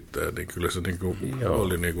eräikö esittää, niin kyllä se niinku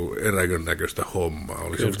oli niinku eräikön näköistä hommaa.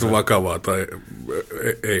 Oli se vakavaa tai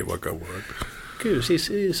ei vakavaa. Kyllä,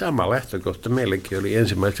 siis sama lähtökohta meillekin oli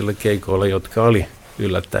ensimmäisillä keikoilla, jotka oli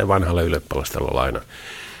yllättäen vanhalla Ylepalastalolla aina.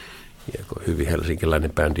 Ja kun hyvin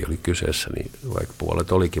helsinkiläinen bändi oli kyseessä, niin vaikka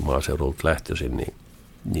puolet olikin maaseudulta lähtöisin,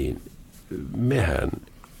 niin mehän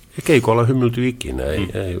keikoilla hymyilty ikinä,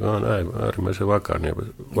 ei vaan äärimmäisen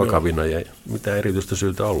vakavina ja mitään erityistä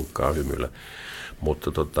syytä ollutkaan hymyillä.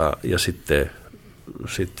 Mutta ja sitten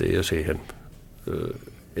jo siihen,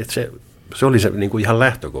 että se oli se niin kuin ihan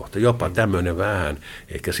lähtökohta, jopa tämmöinen vähän,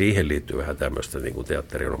 ehkä siihen liittyy vähän tämmöistä niin kuin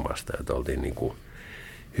teatterinomasta, että oltiin niin kuin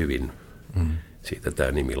hyvin, siitä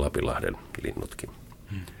tämä nimi Lapinlahden linnutkin.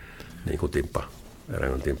 Niin kuin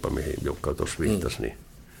Erängön Timppa, mihin Jukka tuossa viittasi, niin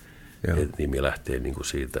nimi lähtee niin kuin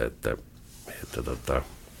siitä, että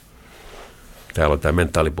täällä on tämä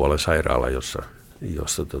mentaalipuolen sairaala, jossa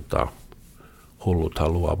jossa hullut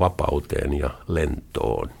haluaa vapauteen ja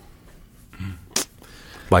lentoon.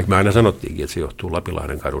 Vaikka me aina sanottiinkin, että se johtuu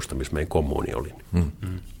Lapinlahden kadusta, missä meidän kommuni oli.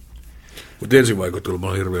 Mutta ensivaikutelma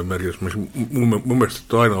on hirveän merkitys. Mun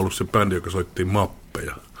mielestä on aina ollut se bändi, joka soitti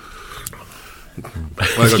mappeja.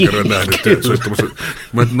 Aika kerran nähnyt,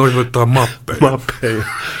 että noin soittaa mappeja. Mappeja.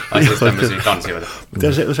 Ai siis tämmöisiä kansioita.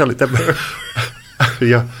 Se oli tämmöinen.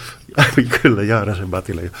 Ja kyllä Jaarasen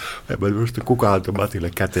Matille. En mä muista kuka antoi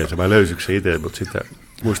Matille käteensä. Mä löysikö se itse, mutta sitä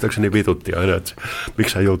muistaakseni vitutti aina, että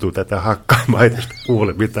miksi hän joutuu tätä hakkaamaan, ei tästä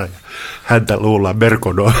kuule mitään. Häntä luullaan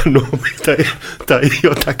merkonoomia tai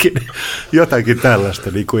jotakin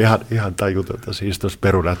tällaista, niin kuin ihan tajutonta. Siis tuossa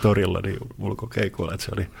Perunatorilla niin ulkokeikoilla, että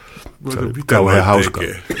se oli kauhean hauskaa.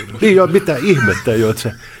 Niin joo, mitä ihmettä jo, että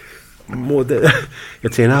se muuten,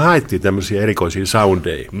 että siinä haettiin tämmöisiä erikoisia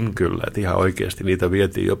soundeja, kyllä, että ihan oikeasti niitä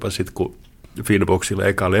vietiin jopa sitten, kun Finboxilla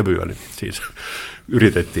eka levyä, niin siis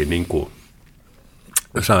yritettiin niin kuin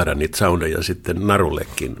saada niitä soundeja sitten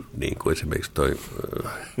narullekin, niin kuin esimerkiksi toi,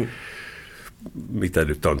 mitä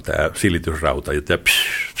nyt on tämä silitysrauta ja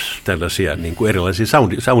tällaisia niin kuin erilaisia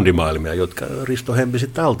soundimaailmia, jotka Risto Hempi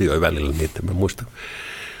sitten taltioi välillä, niin että mä muistan,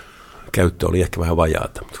 käyttö oli ehkä vähän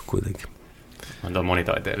vajaata, mutta kuitenkin. On tuo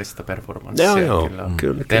monitaiteellista performanssia. Joo,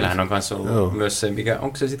 kyllä. Teillähän on myös ollut myös se, mikä,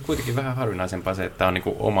 onko se sitten kuitenkin vähän harvinaisempaa se, että on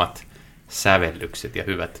niinku omat sävellykset ja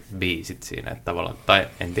hyvät biisit siinä, että tavallaan, tai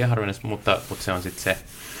en tiedä harvinaisesti, mutta se on sitten se,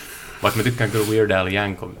 vaikka mä tykkään kyllä Weird Al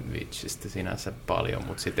Yankovicista sinänsä paljon,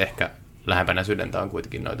 mutta sitten ehkä lähempänä sydäntä on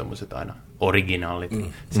kuitenkin noin tommoset aina originaalit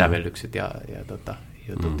sävellykset ja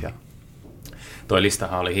jutut. Ja toi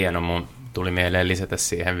listahan oli hieno, mun tuli mieleen lisätä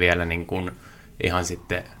siihen vielä niin kuin ihan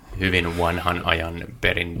sitten hyvin vanhan ajan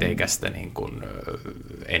perinteikästä niin kuin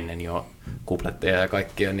ennen jo kupletteja ja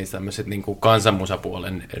kaikkia, niin tämmöiset niin kuin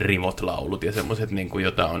kansanmusapuolen rivot-laulut ja semmoiset, niin kuin,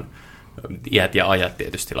 jota on iät ja ajat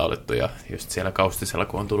tietysti laulettu, ja just siellä Kaustisella,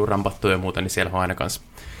 kun on tullut rampattua ja muuta, niin siellä on aina myös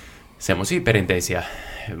semmoisia perinteisiä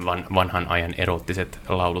vanhan ajan eroottiset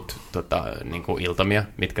laulut, niin kuin iltamia,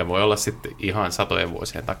 mitkä voi olla sitten ihan satojen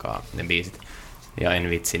vuosien takaa ne biisit, ja en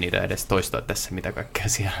vitsi niitä edes toistaa tässä, mitä kaikkea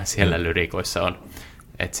siellä lyrikoissa on.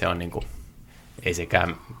 Että se on niinku, ei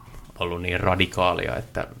sekään ollut niin radikaalia,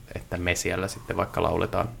 että me siellä sitten vaikka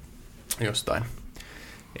lauletaan jostain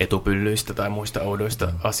etupyllyistä tai muista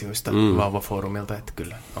oudoista asioista vauvafoorumilta, että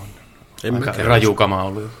kyllä on aika rajukama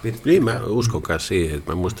ollut. Niin, mä uskonkaan siihen,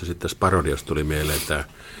 että mä muistan, että tässä parodiasta tuli mieleen tämä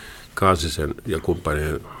Kaasisen ja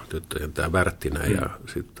kumppanien tyttöjen tämä Värttinä, ja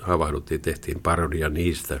sitten havahduttiin, tehtiin parodia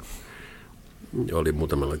niistä. Oli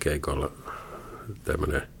muutamalla keikolla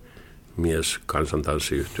tämmöinen mies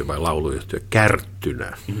kansantanssiyhtiö vai lauluyhtiö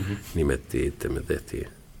Kärttynä nimettiin itse. Me tehtiin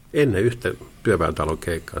ennen yhtä työväentalon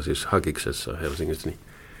keikkaa, siis Hakiksessa Helsingissä, niin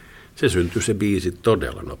se syntyi se biisi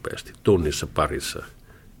todella nopeasti, tunnissa parissa,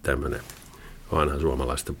 tämmöinen vanha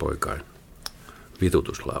suomalaisten poikain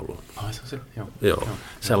vitutuslaulu. Se, joo,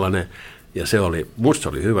 sellainen, ja se oli, musta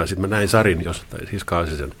oli hyvä, sitten mä näin Sarin jostain, siis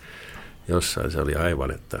Kaasisen jossain, se oli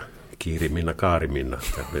aivan, että Kiiri Minna, Kaari Minna,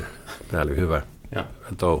 tämä oli hyvä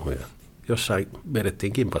touhu. Jossain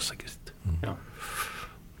vedettiin kimpassakin sitten. Joo.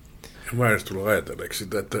 Ja mä en edes tullut ajatelleeksi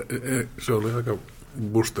sitä, että se oli aika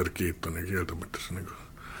Buster Keatonin kieltämättä,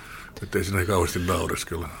 että ei siinä kauheasti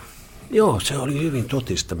naureskella. Joo, se oli hyvin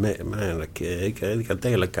totista. Mä eikä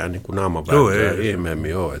teilläkään niin naamavääntöä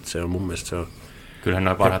ihmeemmin ole. Että se on mun mielestä se on. Kyllähän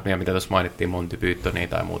noin parhaat, mitä tuossa mainittiin, Monty Pythonia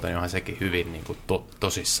tai muuta, niin onhan sekin hyvin niin kuin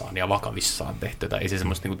tosissaan ja vakavissaan tehty. Tai ei se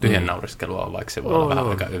semmoista niin kuin tyhjän naureskelua ole, vaikka se voi olla vähän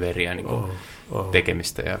aika överiä niin kuin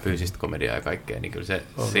tekemistä ja fyysistä komediaa ja kaikkea. Niin kyllä se,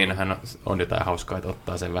 siinähän on jotain hauskaa, että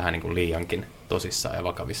ottaa sen vähän niin kuin liiankin tosissaan ja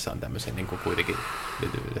vakavissaan tämmöisen niin kuin kuitenkin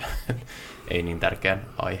ei niin tärkeän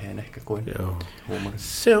aiheen ehkä kuin huumori.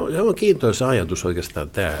 Se on kiintoisa ajatus oikeastaan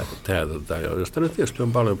tämä, josta nyt tietysti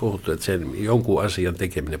on paljon puhuttu, että sen jonkun asian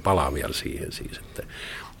tekeminen palaa vielä siihen siis,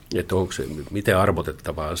 että onko se, miten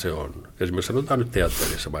arvotettavaa se on. Esimerkiksi sanotaan nyt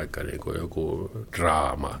teatterissa vaikka niin kuin joku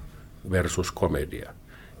draama versus komedia.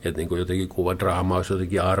 Että niin kuin jotenkin kuvadraama olisi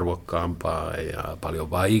jotenkin arvokkaampaa ja paljon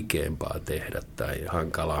vaikeampaa tehdä tai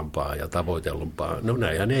hankalampaa ja tavoitellumpaa. No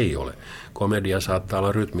näinhän ei ole. Komedia saattaa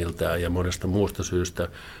olla rytmiltään ja monesta muusta syystä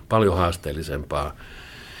paljon haasteellisempaa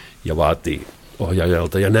ja vaatii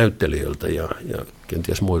ohjaajalta ja näyttelijöiltä ja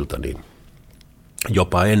kenties muilta niin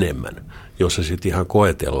jopa enemmän, jos se sitten ihan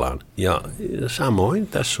koetellaan. Ja samoin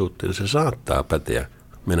tässä suhteessa se saattaa päteä,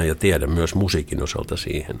 mennä ja tiedä myös musiikin osalta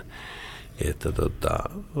siihen, että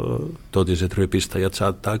totiset rypistäjät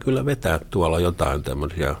saattaa kyllä vetää tuolla jotain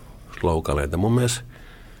tämmöisiä slogaleita. Mun mielestä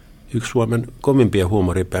yksi Suomen kovimpia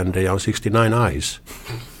huumoribändejä on 69 Eyes,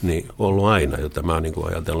 niin ollut aina, jota mä oon niin kuin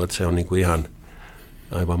ajatellut, että se on niin kuin ihan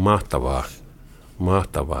aivan mahtavaa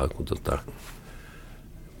mahtavaa, kun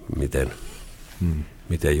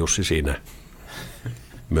miten Jussi siinä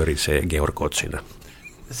mörisee Georg Otsina.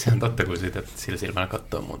 Se on totta, kun sitä sillä silmällä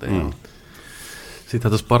katsoo muuten.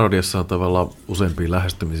 Sitten tuossa parodiassa on tavallaan useampia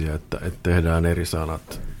lähestymisiä, että tehdään eri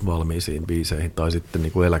sanat valmiisiin biiseihin, tai sitten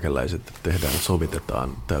niin kuin eläkeläiset, että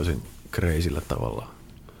sovitetaan täysin kreisillä tavalla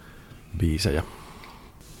biisejä.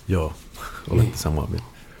 Joo, olette samaa mieltä.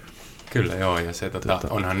 Kyllä joo, ja se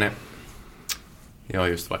onhan ne, joo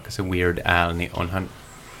just vaikka se Weird Al, niin onhan,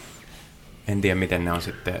 en tiedä miten ne on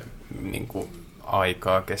sitten niin kuin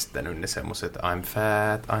aikaa kestänyt ne semmoiset I'm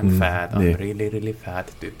fat, I'm really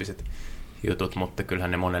fat tyyppiset jutut, mutta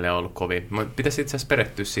kyllähän ne monelle on ollut kovin. Pitäisi itse asiassa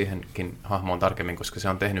perehtyä siihenkin hahmoon tarkemmin, koska se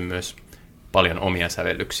on tehnyt myös paljon omia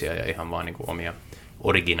sävellyksiä ja ihan vaan niin kuin omia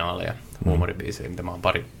originaaleja huumoribiisejä, mitä mä oon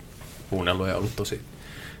pari kuunnellut ja ollut tosi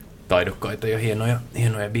taidokkaita ja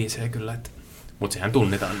hienoja biisejä kyllä, mutta sehän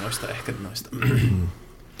tunnetaan noista.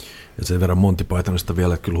 Ja sen verran Monty Pythonista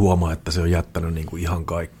vielä kyllä huomaa, että se on jättänyt niin kuin ihan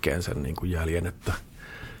kaikkeen sen niin kuin jäljen, että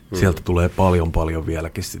sieltä tulee paljon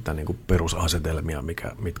vieläkin sitä niin kuin perusasetelmia,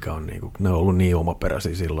 mitkä on, niin kuin, ne on ollut niin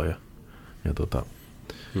omaperäisiä silloin. Ja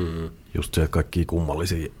just se, että kaikki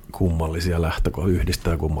kummallisia lähtökohtia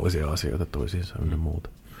yhdistää kummallisia asioita toisiinsa ja muuta.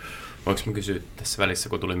 Voinko mä kysyä tässä välissä,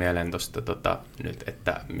 kun tuli mieleen tuosta nyt,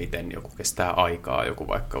 että miten joku kestää aikaa, joku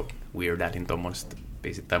vaikka Weird Alin tuommoiset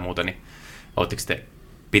biisit tai muuta, niin ootteko te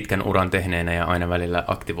pitkän uran tehneenä ja aina välillä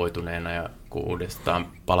aktivoituneena, ja kun uudestaan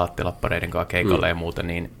palaatte lappareiden kanssa keikalle ja muuta,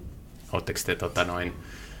 niin ootteko te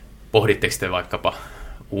pohditteko te vaikkapa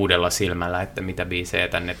uudella silmällä, että mitä biisejä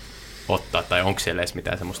tänne ottaa, tai onko siellä edes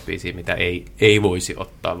mitään semmoista biisiä, mitä ei voisi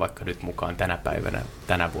ottaa vaikka nyt mukaan tänä päivänä,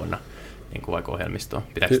 tänä vuonna, niin kuin vaikka ohjelmistoon?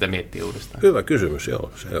 Pitääkö sitä miettiä uudestaan? Hyvä kysymys,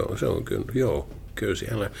 joo. Se on kyllä, kyllä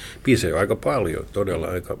siellä biisejä aika paljon, todella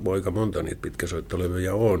aika monta niitä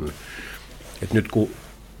pitkäsoittolevyjä on. Et nyt kun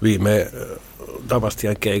viime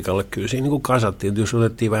Tavastian keikalle kyllä siinä niin kasattiin, jos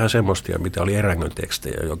otettiin vähän semmoista, mitä oli Erängön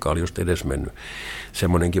tekstejä, joka oli just edesmennyt.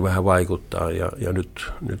 Semmoinenkin vähän vaikuttaa, ja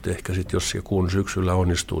nyt ehkä sitten, jos kun syksyllä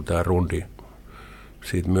onnistuu tämä rundi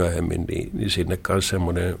siitä myöhemmin, niin sinne kanssa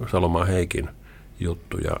semmoinen Salomaa Heikin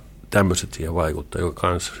juttu, ja tämmöiset siihen vaikuttaa, joka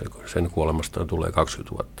kanssa sen kuolemastaan tulee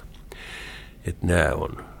 20 vuotta. Että nämä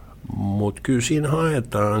on. Mutta kyllä siinä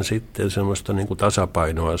haetaan sitten semmoista niin kuin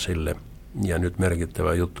tasapainoa sille. Ja nyt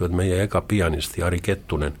merkittävä juttu, että meidän eka pianisti Ari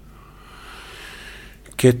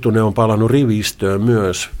Kettunen on palannut rivistöön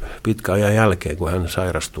myös pitkän ajan jälkeen, kun hän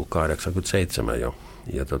sairastui 87 jo.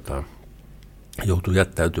 Ja joutui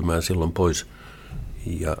jättäytymään silloin pois.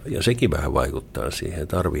 Ja sekin vähän vaikuttaa siihen,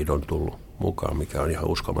 että Arvid on tullut mukaan, mikä on ihan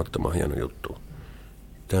uskomattoman hieno juttu.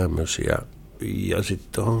 Tämmöisiä. Ja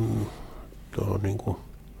sitten tuohon niin kuin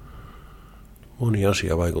moni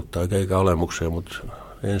asia vaikuttaa eikä olemukseen, mutta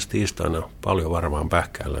ensi tiistaina paljon varmaan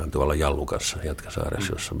pähkäillään tuolla Jallukassa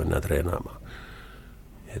Jätkäsaaressa, jossa mennään treenaamaan.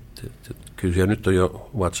 Kyllä nyt on jo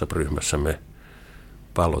WhatsApp-ryhmässämme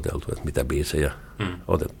palloteltu, että mitä biisejä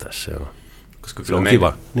otettaisiin. Koska se on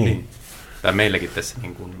kiva. Niin. Tai meilläkin tässä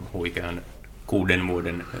niin kuin huikean 6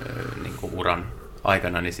 vuoden niin kuin uran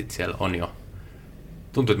aikana, niin sitten siellä on jo,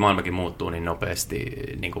 tuntuu, että maailmakin muuttuu niin nopeasti,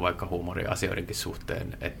 niin kuin vaikka huumoriasioidenkin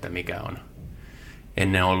suhteen, että mikä on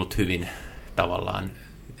ennen ollut hyvin tavallaan,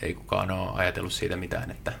 ei kukaan ole ajatellut siitä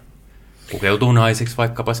mitään, että pukeutuu naiseksi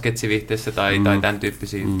vaikkapa sketsivihteessä tai tämän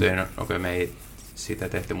tyyppisiä juttuja, okei, me ei sitä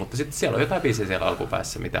tehty, mutta sitten siellä on jotain biisejä siellä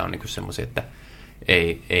alkupäässä, mitä on niin semmoisia, että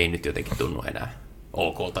ei nyt jotenkin tunnu enää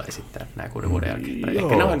okolta esittää nämä 6 vuoden jälkeen.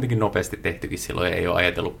 Ehkä ne on jotenkin nopeasti tehtykin silloin, ei ole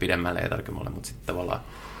ajatellut pidemmälle ja tarkemmalle, mutta sitten tavallaan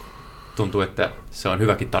tuntuu, että se on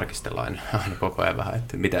hyväkin tarkistella aina koko ajan vähän,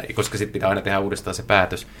 että koska sitten pitää aina tehdä uudestaan se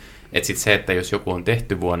päätös. Että sitten se, että jos joku on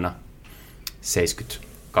tehty vuonna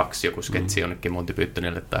 72 joku sketsi jonnekin Monty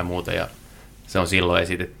Pythonille tai muuta, ja se on silloin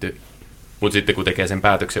esitetty, mutta sitten kun tekee sen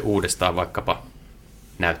päätöksen uudestaan, vaikkapa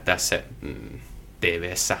näyttää se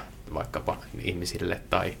TV-ssä vaikkapa ihmisille,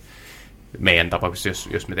 tai meidän tapauksessa,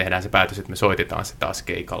 jos me tehdään se päätös, että me soitetaan se taas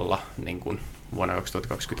keikalla, niin kuin vuonna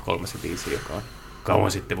 2023 se biisi, joka on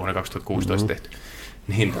kauan sitten vuonna 2016 tehty,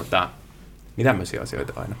 niin mitä tämmöisiä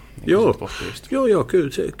asioita aina? Joo,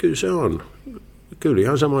 kyllä se on. Kyllä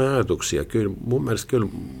ihan samoja ajatuksia. Kyllä, mun mielestä kyllä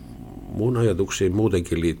mun ajatuksiin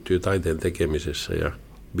muutenkin liittyy taiteen tekemisessä ja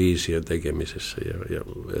biisien tekemisessä ja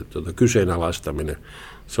kyseenalaistaminen.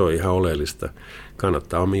 Se on ihan oleellista.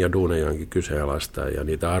 Kannattaa omia duunejaankin kyseenalaistaa ja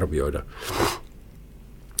niitä arvioida.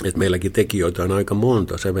 Et meilläkin tekijöitä on aika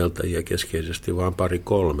monta, säveltäjiä keskeisesti, vaan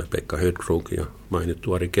 2-3. Pekka Hedrug ja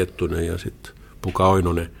mainittu Ari Kettunen ja sitten Puka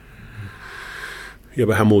Oinonen. Ja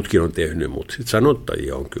vähän muutkin on tehnyt, mutta sitten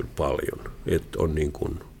sanottajia on kyllä paljon. Että on, niin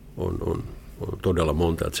kuin, on todella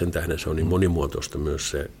monta, että sen tähden se on niin monimuotoista myös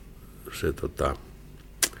se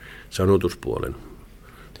sanotuspuolen,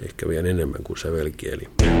 ehkä vielä enemmän kuin sävelkieli.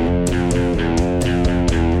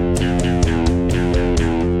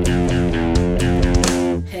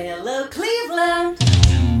 Hello Cleveland!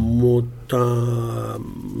 Mutta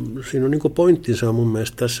siinä on niin kuin pointtinsa on mun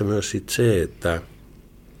mielestä tässä myös sit se, että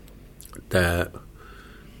tämä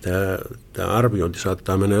arviointi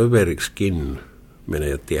saattaa mennä överiksikin, mene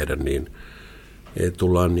ja tiedä, niin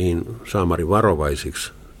tullaan niin saamarin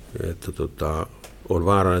varovaisiksi, että on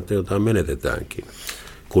vaara, että jotain menetetäänkin.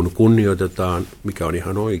 Kun kunnioitetaan, mikä on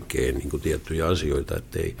ihan oikein, niin kuin tiettyjä asioita,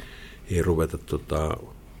 että ei ruveta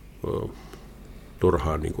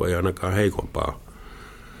turhaan, niin kuin ei ainakaan heikompaa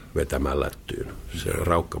vetämään lättyyn. Se on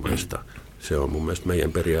raukkamaista. Se on mun mielestä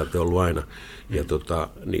meidän periaate ollut aina. Ja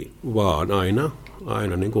niin vaan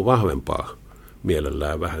aina niin kuin vahvempaa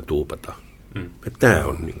mielellään vähän tuupata. Tämä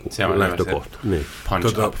on, niin kuin se on lähtökohta. Niin.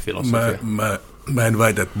 Punch-up-filosofia. Mä en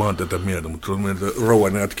väitä, että mä oon tätä mieltä, mutta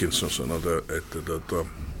Rowan Atkinson sanoi, että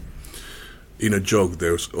in a joke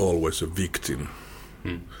there's always a victim.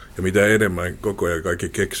 Ja mitä enemmän koko ajan kaikki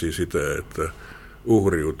keksii sitä, että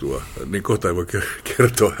uhriutua, niin kohta ei voi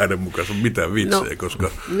kertoa hänen mukaansa mitään vitsejä,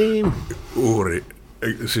 koska uhri,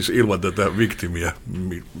 siis ilman tätä viktimiä,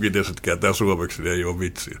 miten se kääntää suomeksi, niin ei ole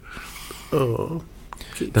vitsiä.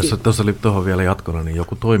 Tässä oli tuohon vielä jatkona niin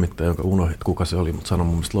joku toimittaja, jonka unohdit, kuka se oli, mutta sanoi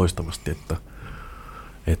mun mielestä loistavasti,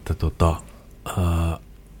 että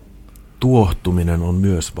tuohtuminen on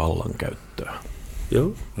myös vallankäyttöä.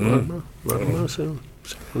 Joo, varmaan se on.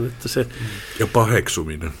 Ja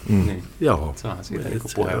paheksuminen. Niin. Joo. Se onhan siitä niin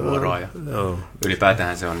puheenvuoroa. Ja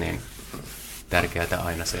ylipäätään se on niin tärkeää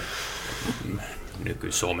aina se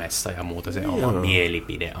nykysomessa ja muuta se oma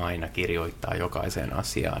mielipide aina kirjoittaa jokaiseen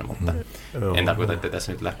asiaan, mutta en tarkoita, että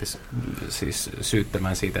tässä nyt lähtisi siis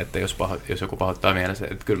syyttämään siitä, että jos joku pahoittaa mielensä,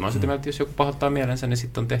 että kyllä mä oon sitä mieltä, että jos joku pahoittaa mielensä, niin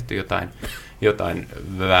sitten on tehty jotain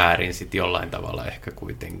väärin sitten jollain tavalla ehkä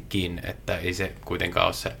kuitenkin, että ei se kuitenkaan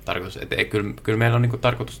ole se tarkoitus, että kyllä meillä on niin kuin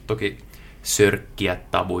tarkoitus toki sörkkiä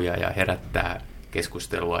tabuja ja herättää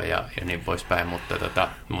keskustelua ja niin poispäin,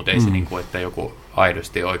 mutta ei se niin kuin, että joku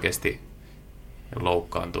aidosti oikeasti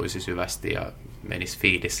loukkaantuisi syvästi ja menisi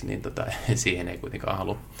fiilis, niin siihen ei kuitenkaan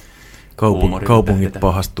halua Kaupungit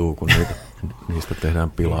pahastuu, kun niistä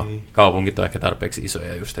tehdään pilaa. Kaupungit on ehkä tarpeeksi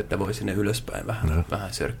isoja just, että voi sinne ylöspäin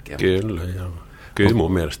vähän sörkkiä. Kyllä, joo. Kyllä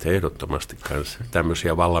mun mielestä ehdottomasti kanssa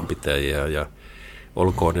tämmöisiä vallanpitäjiä ja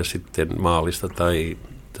olkoon ne sitten maallista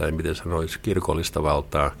tai miten sanoisi kirkollista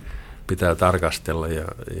valtaa pitää tarkastella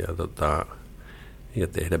ja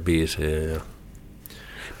tehdä biisejä.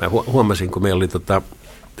 Mä huomasin, kun meillä oli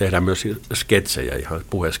tehdään myös sketsejä, ihan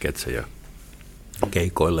puhesketsejä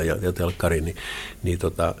keikoilla ja telkkariin, niin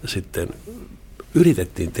sitten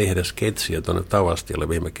yritettiin tehdä sketsiä tuonne Tavastialle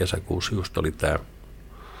viime kesäkuussa. Just oli tämä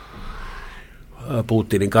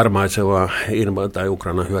Putinin karmaiseva tai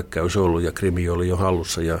Ukrainan hyökkäys ollut ja Krimi oli jo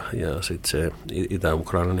hallussa ja sitten se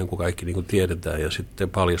Itä-Ukraina, niin kuin kaikki niin kuin tiedetään, ja sitten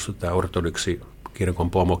paljastui tämä ortodoksi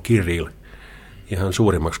kirkon pomo Kirill ihan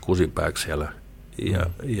suurimmaksi kusipääksi siellä,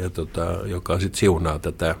 joka sitten siunaa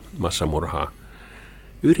tätä massamurhaa.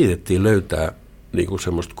 Yritettiin löytää niin kuin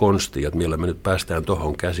semmoista konstia, että millä me nyt päästään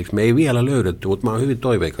tuohon käsiksi. Me ei vielä löydetty, mutta mä oon hyvin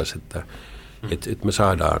toiveikas, että me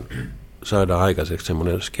saadaan aikaiseksi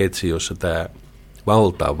semmoinen sketsi, jossa tämä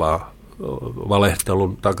valtava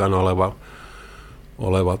valehtelun takana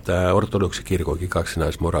oleva tämä ortodoksikirkonkin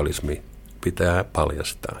kaksinaismoralismi pitää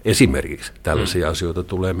paljastaa. Esimerkiksi tällaisia asioita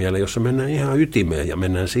tulee mieleen, jossa mennään ihan ytimeen ja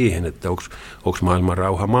mennään siihen, että onko maailman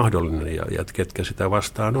rauha mahdollinen ja ketkä sitä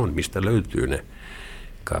vastaan on, mistä löytyy ne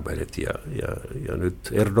kaverit. Ja nyt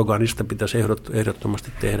Erdoganista pitäisi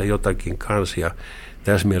ehdottomasti tehdä jotakin kanssa. Ja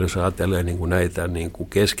tässä mielessä ajattelee niin kuin näitä niin kuin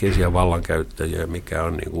keskeisiä vallankäyttäjiä,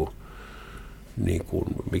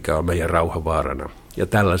 mikä on meidän rauhavaarana ja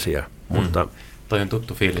tällaisia. Mutta toi on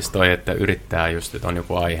tuttu fiilis toi, että yrittää just, että on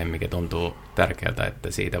joku aihe, mikä tuntuu tärkeältä,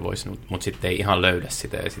 että siitä voisi, mutta sitten ei ihan löydä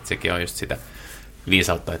sitä, ja sitten sekin on just sitä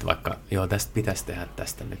viisautta, että vaikka, tästä pitäisi tehdä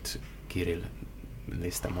tästä nyt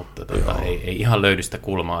kirillistä, mutta ei ihan löydy sitä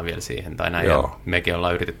kulmaa vielä siihen, tai näin, ja mekin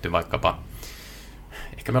ollaan yritetty vaikkapa,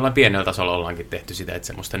 ehkä me ollaan pienellä tasolla ollaankin tehty sitä, että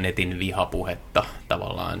semmoista netin vihapuhetta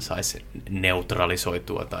tavallaan saisi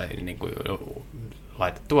neutralisoitua, tai niin kuin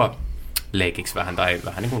laitettua leikiksi vähän tai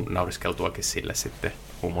vähän niin kuin nauriskeltuakin sille sitten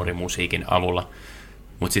humorimusiikin avulla.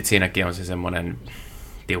 Mutta sitten siinäkin on se semmoinen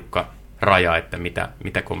tiukka raja, että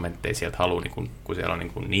mitä kommentteja sieltä haluaa, niin kun siellä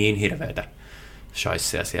on niin hirveätä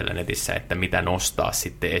shaisseja siellä netissä, että mitä nostaa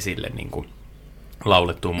sitten esille niin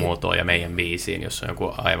laulettuun muotoon ja meidän biisiin, jos on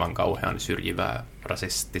joku aivan kauhean syrjivää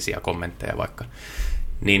rasistisia kommentteja vaikka,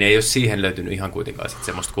 Niin ei ole siihen löytynyt ihan kuitenkaan sit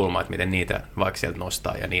semmoista kulmaa, että miten niitä vaikka sieltä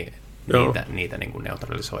nostaa ja niitä niin kuin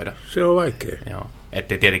neutralisoida. Se on vaikea. Joo.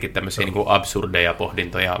 Että tietenkin tämmöisiä niin kuin absurdeja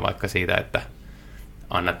pohdintoja vaikka siitä, että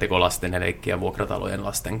annatteko lasten leikkiä vuokratalojen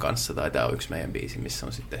lasten kanssa, tai tämä on yksi meidän biisi, missä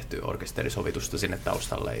on sitten tehty orkesterisovitusta sinne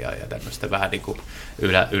taustalle ja tämmöistä vähän niin kuin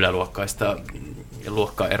yläluokkaista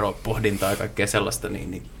luokkaeropohdintaa ja kaikkea sellaista,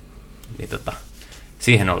 niin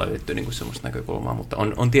siihen on löydetty niin kuin semmoista näkökulmaa, mutta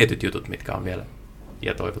on tietyt jutut, mitkä on vielä,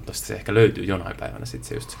 ja toivottavasti se ehkä löytyy jonain päivänä sitten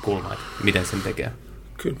se just se kulma, että miten sen tekee.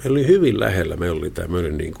 Kyllä meillä oli hyvin lähellä, meillä oli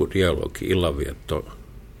tämmöinen niin kuin dialogi, illanvietto,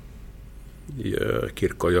 ja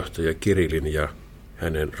kirkkojohtaja Kirillin ja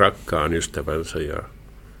hänen rakkaan ystävänsä ja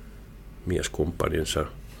mieskumppaninsa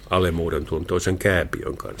alemuuden tuntoisen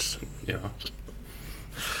Kääpiön kanssa. Joo.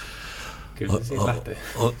 Kyllä se siitä lähtee.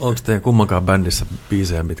 Onko teidän kummankaan bändissä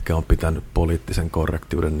biisejä, mitkä on pitänyt poliittisen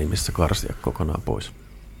korrektiuden nimissä karsia kokonaan pois?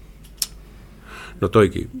 No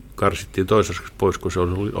toikin karsittiin toisessa pois, kun se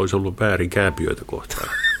olisi ollut väärin Kääpiöitä kohtaan.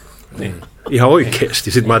 Niin. Ihan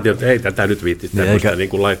oikeasti. Sitten mä ajattelin, että ei tätä nyt viittisi tämmöistä niin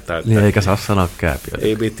kuin laittaa. Että niin eikä saa sanoa Kääpiöitä.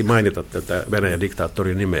 Ei viitti mainita tätä Venäjän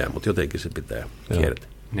diktaattorin nimeä, mutta jotenkin se pitää kiertää.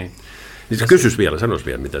 Niin. Niin kysyis vielä, sanois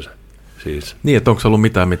vielä, mitä se siis. Niin, että onko ollut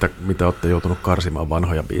mitään, mitä olette joutunut karsimaan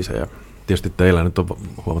vanhoja biisejä? Tietysti teillä nyt on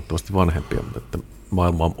huomattavasti vanhempia, mutta että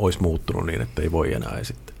maailma olisi muuttunut niin, että ei voi enää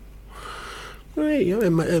esittää. No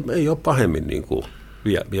ei ole pahemmin niin kuin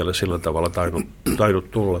vielä sillä tavalla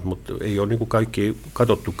tainnut tulla, mutta ei ole niin kuin kaikki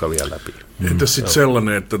katsottukaan vielä läpi. Entäs sitten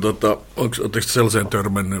sellainen, että oletteko sellaiseen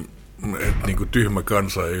törmännyt, että niin kuin tyhmä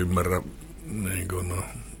kansa ei ymmärrä niin kuin,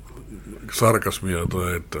 sarkasmia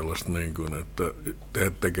tai tällaista, niin kuin, että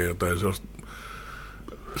he tekee jotain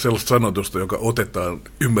sellaista sanotusta, joka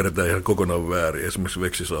ymmärretään ihan kokonaan väärin. Esimerkiksi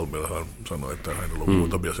Veksisalmellahan sanoi, että hänellä on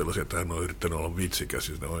muutamia sellaisia, että hän on yrittänyt olla vitsikäs,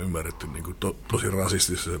 ja ne on ymmärretty niin kuin tosi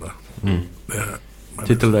rasistisena.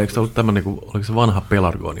 Sitten eikö ollut tämmöinen, oliko se vanha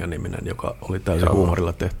Pelargonia-niminen, joka oli täysin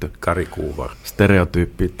huumorilla tehty karikuva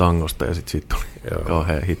stereotyyppi tangosta, ja sitten siitä tuli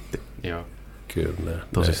kauhean hitti. Joo. Kyllä.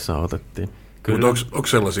 Tosissaan otettiin. Mutta onko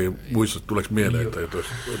sellaisia, tuleeko mieleen, että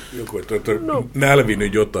joku on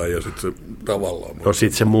nälvinyt jotain ja sitten se tavallaan... No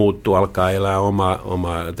sitten se muuttuu, alkaa elää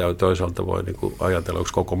omaa toisaalta voi niinku ajatella, onko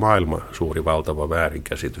koko maailma suuri, valtava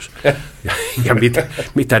väärinkäsitys. ja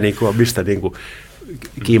mistä niinku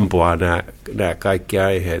kimpoaa nämä kaikki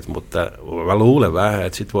aiheet, mutta mä luulen vähän,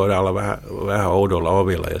 että sitten voidaan olla vähän oudolla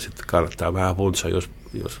ovilla ja sitten kannattaa vähän huntsa, jos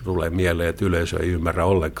tulee mieleen, että yleisö ei ymmärrä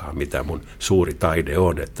ollenkaan, mitä mun suuri taide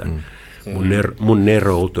on, että mun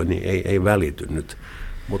neroutoni ei välity nyt,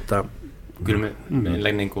 mutta... Kyllä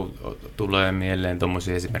meille niin kuin tulee mieleen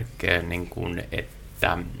tuommoisia esimerkkejä, niin kuin,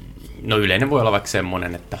 että no yleinen voi olla vaikka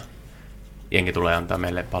semmoinen, että jengi tulee antaa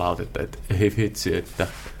meille palautetta, että ei vitsi, että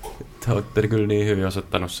te olette kyllä niin hyvin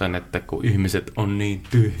osoittanut sen, että kun ihmiset on niin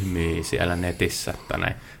tyhmiä siellä netissä, että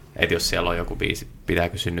näin, että jos siellä on joku biisi,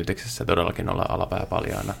 pitääkö synnytyksessä todellakin olla alapää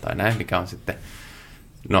paljaana tai näin, mikä on sitten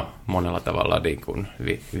monella tavalla niin kuin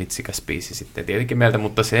vitsikäs biisi sitten tietenkin meiltä,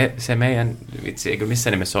 mutta se meidän vitsi ei kyllä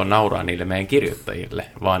missään nimessä ole nauraa niille meidän kirjoittajille,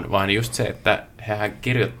 vaan just se, että hehän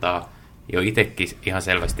kirjoittaa jo itsekin ihan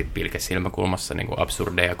selvästi pilkes silmäkulmassa niin kuin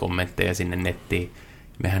absurdeja kommentteja sinne nettiin.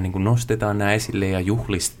 Mehän niin kuin nostetaan nämä esille ja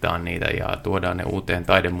juhlistetaan niitä ja tuodaan ne uuteen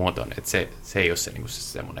taidemuotoon. Että se ei ole se, niin kuin se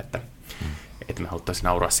semmoinen, että me haluttaisiin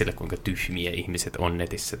nauraa sille, kuinka tyhmiä ihmiset on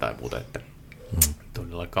netissä tai muuta, että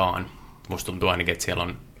todellakaan. Musta tuntuu ainakin, että siellä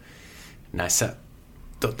on näissä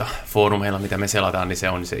foorumeilla, mitä me selataan, niin se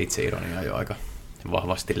on se itseironia jo aika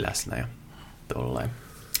vahvasti läsnä ja tollain.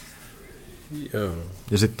 Joo.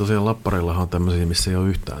 Ja sitten tosiaan lappareillahan on tämmöisiä, missä ei ole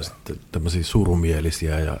yhtään sitten tämmöisiä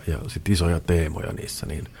surumielisiä ja sitten isoja teemoja niissä,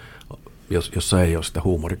 niin jossa ei ole sitä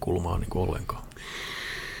huumorikulmaa niin kuin ollenkaan.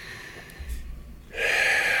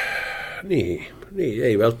 Niin,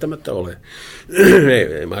 ei välttämättä ole.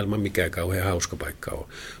 ei maailman mikään kauhean hauska paikka ole,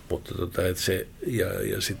 mutta että se,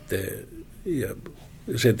 ja sitten, ja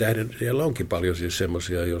sen tähden siellä onkin paljon siis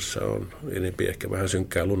semmoisia, joissa on enemmän ehkä vähän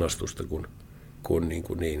synkkää lunastusta kuin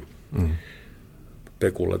niin.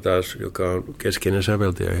 Pekulla taas, joka on keskeinen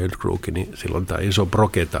säveltäjä Headcrewkin, niin silloin tämä iso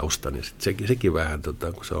proketausta, niin sekin vähän,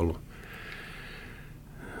 kun se on ollut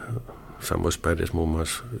samoissa bändissä muun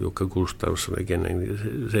muassa Jukka Gustafsson, niin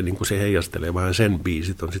se, niin kuin se heijastelee vähän sen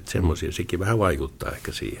biisit, on sitten semmoisia, sekin vähän vaikuttaa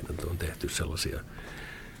ehkä siihen, että on tehty sellaisia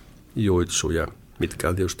juitsuja, mitkä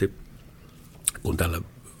on tietysti, kun tällä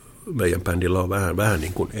meidän bändillä on vähän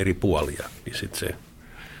niin kuin eri puolia, niin sitten se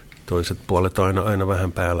toiset puolet on aina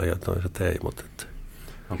vähän päällä ja toiset ei, mutta...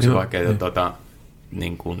 Onko se vaikeaa,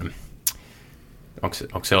 niin kuin,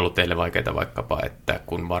 onko se ollut teille vaikeaa vaikkapa, että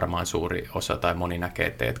kun varmaan suuri osa tai moni näkee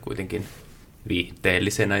teet kuitenkin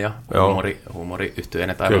viihteellisenä ja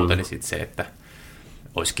huumoriyhtyenä tai muuta, niin sitten se, että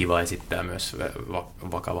olisi kiva esittää myös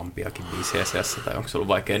vakavampiakin biisejä seassa, tai onko se ollut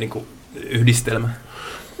vaikea niin kuin yhdistelmä?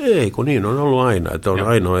 Ei, kun niin on ollut aina, että on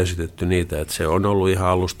ainoa esitetty niitä, että se on ollut ihan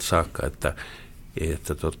alusta saakka, että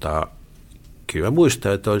kyllä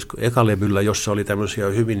muistan, että olisiko ekalevyllä, jossa oli tämmöisiä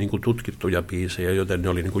hyvin niin kuin tutkittuja biisejä, joten ne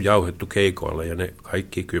oli niin kuin jauhettu keikoilla, ja ne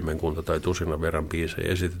kaikki 10 tai tusinan verran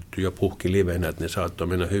biisejä esitetty ja puhki livenä, että ne saattoi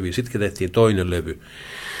mennä hyvin. Sitten tehtiin toinen levy,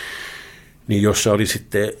 niin jossa oli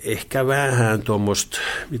sitten ehkä vähän tuommoista,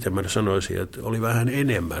 miten mä sanoisin, että oli vähän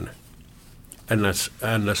enemmän ns.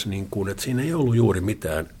 Niin kuin, että siinä ei ollut juuri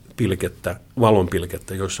mitään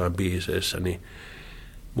valonpilkettä jossain biiseissä, niin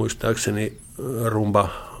muistaakseni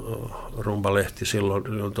Rumba-lehti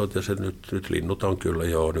silloin totesi, että nyt linnut on kyllä,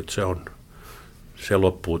 nyt se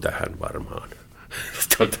loppuu tähän varmaan.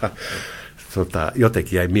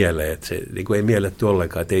 Jotenkin jäi mieleen, että se niin kuin ei mielletty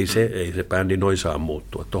ollenkaan, että ei se bändi noin saa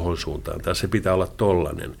muuttua tohon suuntaan, tai se pitää olla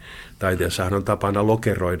tollainen. Taiteessahan on tapana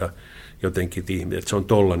lokeroida jotenkin ihmisiä, että se on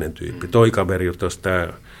tollainen tyyppi. Toi kaveri, josta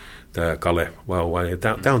tämä Kale vauva,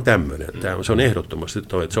 tämä on tämmöinen, se on ehdottomasti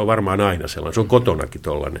toi, että se on varmaan aina sellainen, se on kotonakin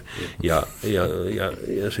tollainen. Ja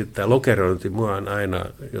sitten tämä lokerointi mua on aina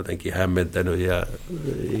jotenkin hämmentänyt ja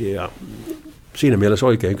siinä mielessä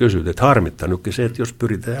oikein kysyt, että harmittanutkin se, että jos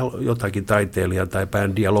pyritään jotakin taiteilijaa tai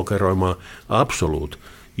bändiä lokeroimaan absoluut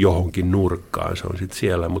johonkin nurkkaan, se on sitten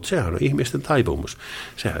siellä, mutta sehän on ihmisten taipumus.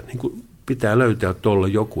 Sehän niin kuin pitää löytää tuolla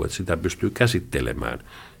joku, että sitä pystyy käsittelemään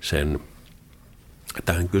sen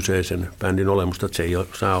tähän kyseisen bändin olemusta, että se ei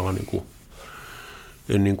saa olla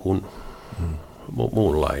niin kuin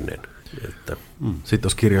muunlainen. Sitten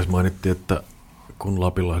tuossa kirjassa mainittiin, että kun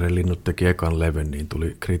Lapinlahden linnut teki ekan levyn, niin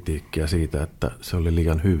tuli kritiikkiä siitä, että se oli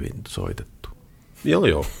liian hyvin soitettu.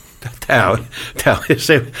 Joo.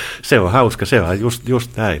 Se on hauska, se on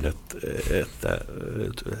just näin, että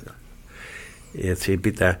siinä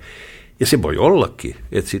pitää, ja se voi ollakin,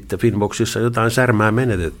 että sitten Finboxissa jotain särmää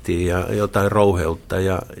menetettiin ja jotain rouheutta,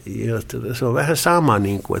 ja se on vähän sama,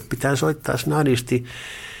 niin kuin, että pitää soittaa snadisti,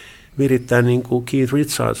 virittää niin kuin Keith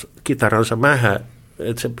Richards kitaransa mähä,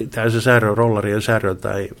 että se pitää se rollarien särö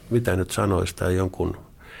tai mitä nyt sanoisi tai jonkun,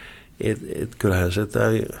 että kyllähän se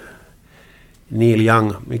tai Neil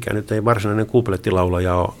Young, mikä nyt ei varsinainen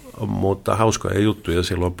kuplettilaulaja ole, mutta hauskoja juttuja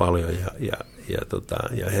silloin paljon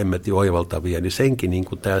ja hemmetin oivaltavia, niin senkin niin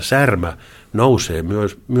kuin tämä särmä nousee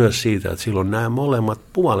myös siitä, että silloin nämä molemmat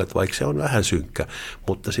puolet, vaikka se on vähän synkkä,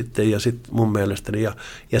 mutta sitten mun mielestäni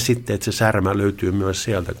ja sitten, että se särmä löytyy myös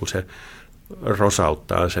sieltä, kun se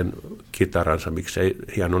rosauttaa sen kitaransa, miksei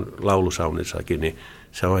hienon laulusaunissakin, niin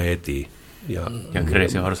se on heti. Ja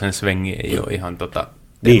Crazy Horsen svengi ei ole ihan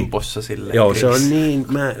tempossa silleen. Joo, se on niin,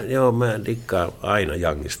 mä dikkaan aina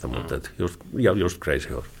Youngista, mutta just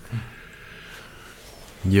Crazy Horse.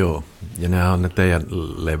 Joo, ja nämä on ne teidän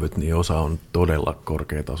levyt, niin osa on todella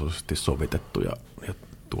korkeatasoisesti sovitettu ja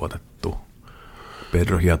tuotettu.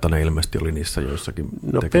 Pedro Hietanen ilmeisesti oli niissä joissakin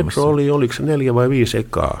tekemässä. Pedro oliko se 4 vai 5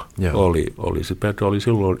 ekaa? Oli. Se Pedro oli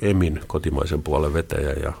silloin Emin kotimaisen puolen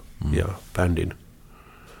vetäjä ja bändin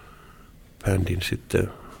sitten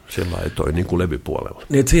se laitoi niin kuin levypuolella.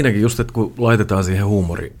 Niin, siinäkin just, että kun laitetaan siihen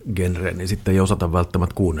huumorigenreen, niin sitten ei osata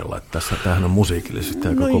välttämättä kuunnella, että tämähän on musiikillisesti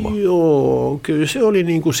aika kova. Joo, kyllä se oli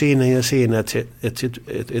niin kuin siinä ja siinä,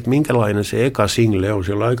 että minkälainen se eka single on,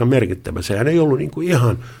 se oli aika merkittävä. Sehän ei ollut niin kuin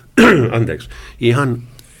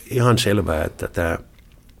ihan selvää, että tämä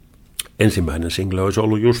ensimmäinen single olisi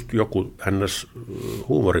ollut just joku ns.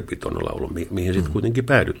 Huumoripitoinen laulu, mihin sitten kuitenkin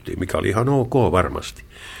päädyttiin, mikä oli ihan ok varmasti,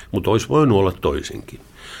 mutta olisi voinut olla toisinkin.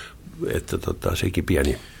 Että sekin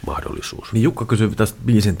pieni mahdollisuus. Niin Jukka kysyi tästä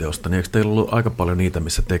biisinteosta, niin eikö teillä ollut aika paljon niitä,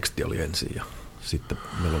 missä teksti oli ensin ja sitten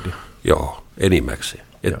melodia? Joo, enimmäkseen.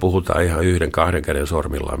 Että puhutaan ihan 1-2 käden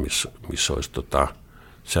sormilla, missä olisi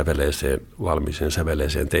valmiiseen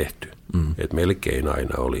säveleeseen tehty. Että melkein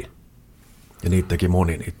aina oli. Ja niitä teki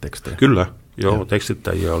moni niitä tekstejä? Kyllä, joo,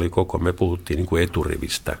 tekstittäjiä oli koko. Me puhuttiin niin kuin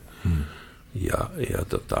eturivistä.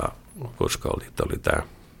 Koska oli tämä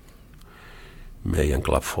meidän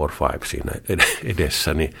Club 4-5 siinä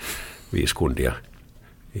edessä, niin 5 kundia.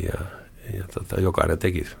 Ja jokainen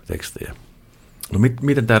teki tekstejä. No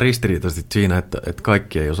miten tämä ristiriita sitten siinä, että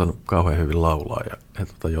kaikki ei osannut kauhean hyvin laulaa ja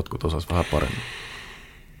jotkut osasivat vähän paremmin?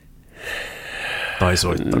 Tai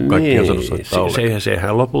soittaa, kaikki ei osannut soittaa ollenkaan.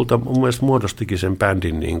 Sehän lopulta mun mielestä muodostikin sen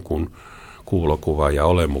bändin niin kuin kuulokuva ja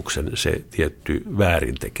olemuksen se tietty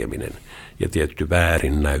väärin tekeminen ja tietty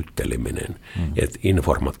väärin näytteleminen, että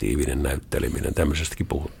informatiivinen näytteleminen, tämmöisestäkin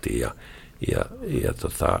puhuttiin ja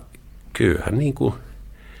kyllähän niin kuin,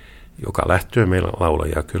 joka lähtöä meillä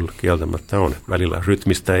laulajia kyllä kieltämättä on. Välillä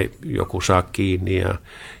rytmistä ei joku saa kiinni ja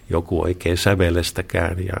joku oikein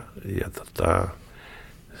sävelestäkään ja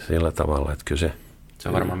sillä tavalla, että kyllä se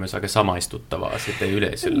on varmaan myös aika samaistuttavaa sitten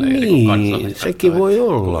yleisölle. Niin, sekin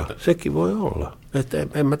voi olla. Että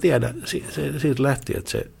en mä tiedä, siitä lähti,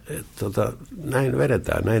 että näin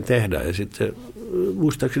vedetään, näin tehdään. Ja sitten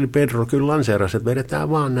muistaakseni Pedro kyllä lanseerasi, että vedetään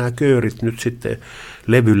vaan nämä köörit nyt sitten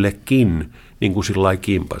levyllekin niin kuin sillä lailla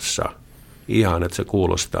kimpassa. Ihan, että se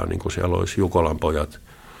kuulostaa niin kuin siellä olisi Jukolan pojat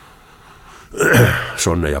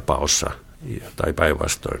Sonne ja Paossa tai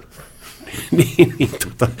päinvastoin.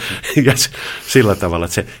 Ja sillä tavalla,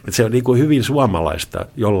 että se on niin kuin hyvin suomalaista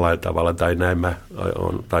jollain tavalla, tai näin mä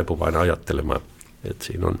olen taipuvainen ajattelemaan, että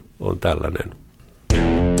siinä on tällainen.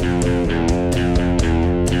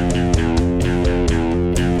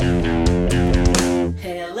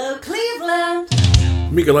 Hello Cleveland!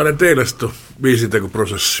 Minkälainen teille se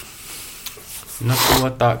biisintekoprosessi? No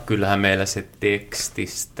kyllähän meillä se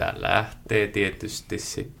tekstistä lähtee tietysti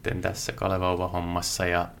sitten tässä Kalevauva-hommassa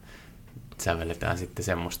ja sävelletään sitten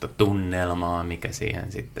semmoista tunnelmaa, mikä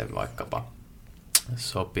siihen sitten vaikkapa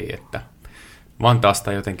sopii, että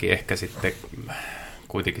Vantaasta jotenkin ehkä sitten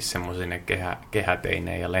kuitenkin semmoisine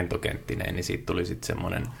kehäteineen ja lentokenttineen, niin siitä tuli sitten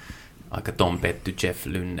semmoinen aika Tom Petty, Jeff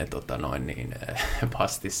Lynne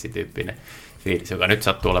pastissityyppinen fiilis, joka nyt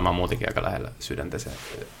sattuu olemaan muutenkin aika lähellä sydäntä se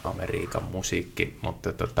Amerikan musiikki,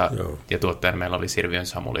 mutta ja tuottajana meillä oli Sirviön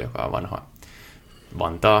Samuli, joka on vanha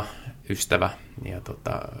Vantaa ystävä ja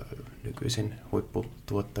nykyisin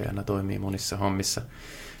huipputuottajana toimii monissa hommissa.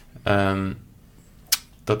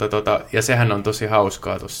 Ja sehän on tosi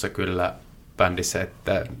hauskaa tuossa kyllä bändissä,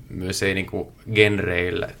 että myös ei niinku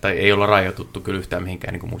genreillä, tai ei olla rajoituttu kyllä yhtään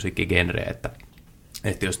mihinkään niinku musiikkigenreä,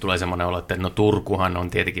 että jos tulee semmoinen olo, että no Turkuhan on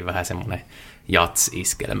tietenkin vähän semmoinen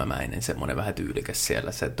jats-iskelmämäinen, semmoinen vähän tyylikäs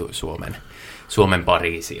siellä se Suomen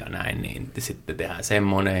Pariisi ja näin, niin sitten tehdään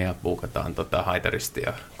semmoinen ja buukataan haitaristi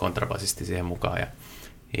ja kontrabasisti siihen mukaan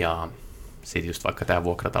ja sitten just vaikka tämä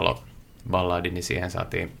Vuokratalo-balladi, niin siihen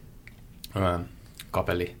saatiin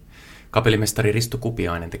kapellimestari Risto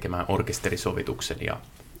Kupiainen tekemään orkesterisovituksen ja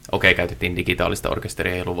käytettiin digitaalista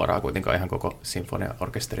orkesteria, ei ollut varaa kuitenkaan ihan koko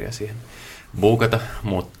sinfoniaorkesteria siihen buukata,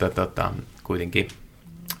 mutta kuitenkin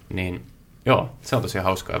niin joo, se on tosiaan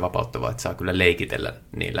hauskaa ja vapauttavaa, että saa kyllä leikitellä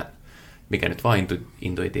niillä, mikä nyt vain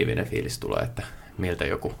intuitiivinen fiilis tulee, että miltä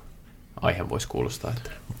joku aihe voisi kuulostaa.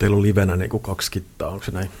 Että. Teillä on livenä niin kuin 2 kittaa, onko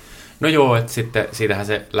se näin? No joo, että sitten siitähän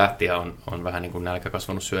se lähti ja on vähän niin kuin nälkä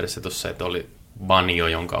kasvanut syödessä tuossa, että oli banjo,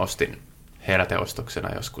 jonka ostin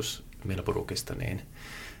heräteostoksena joskus Milpurukista,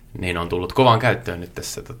 niin on tullut kovaan käyttöön nyt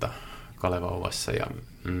tässä Kalevauvassa.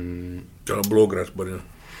 Se on bluegrass banjo.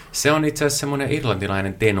 Se on itse asiassa semmoinen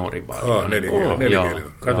irlantilainen tenoribanjo. Nelikielinen.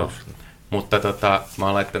 Katos. Mutta mä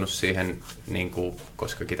oon laittanut siihen, niin kuin,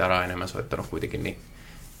 koska kitaraa enemmän soittanut kuitenkin, niin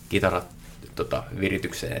kitarat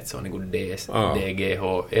viritykseen, että se on niin kuin D, G, H,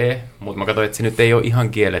 E. Mutta mä katsoin, että se nyt ei ole ihan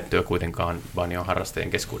kiellettyä kuitenkaan banjon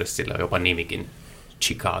harrastajien keskuudessa, sillä on jopa nimikin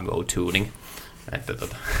Chicago Tuning. Että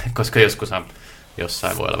koska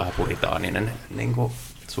jossain voi olla vähän puritaaninen niin kuin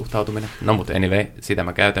suhtautuminen. No mutta anyway, sitä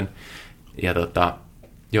mä käytän. Ja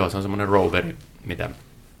joo, se on semmoinen roveri, mitä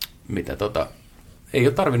ei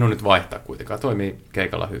ole tarvinnut nyt vaihtaa kuitenkaan. Toimii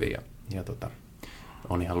keikalla hyvin ja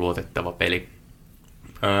on ihan luotettava peli.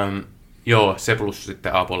 Joo, se plus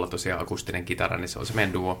sitten Aapolla tosiaan akustinen kitara, niin se on se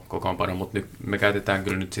meidän duo kokoonpano, mutta nyt me käytetään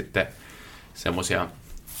kyllä nyt sitten semmoisia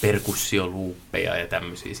perkussioluuppeja ja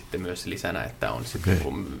tämmöisiä sitten myös lisänä, että on sitten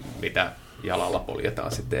mitä jalalla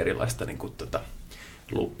poljetaan sitten erilaista niin kuin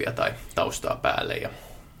luuppia tai taustaa päälle ja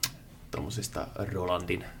tuommoisista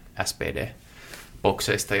Rolandin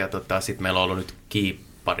SPD-bokseista ja sitten meillä on ollut nyt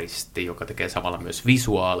kiipparisti, joka tekee samalla myös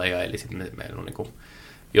visuaaleja, eli sitten meillä on niin kuin,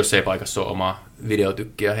 jos ei paikassa ole omaa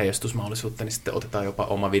videotykkiä ja heijastusmahdollisuutta, niin sitten otetaan jopa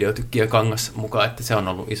oma videotykki ja kangas mukaan, että se on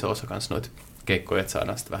ollut iso osa kanssa noita keikkoja, että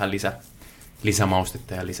saadaan sitten vähän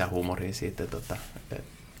lisämaustetta ja lisähuumoria siitä,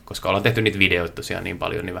 koska ollaan tehty niitä videoita tosiaan niin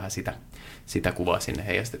paljon, niin vähän sitä kuvaa sinne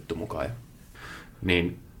heijastettu mukaan.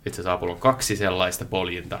 Niin itse asiassa Aapolla on 2 sellaista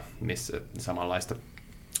poljinta, samanlaista,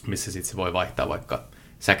 missä sitten se voi vaihtaa vaikka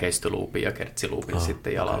säkeistöluupin ja kertsiluupin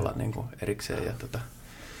sitten jalalla niin kuin erikseen.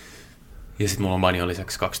 Ja sitten mulla on banjon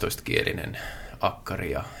lisäksi 12-kielinen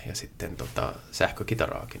akkari ja sitten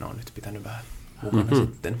sähkökitaraakin on nyt pitänyt vähän mukana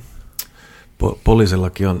sitten.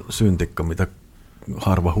 Poliisillakin on syntikka, mitä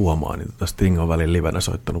harva huomaa, niin Sting on välin livenä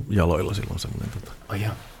soittanut jaloilla silloin semmoinen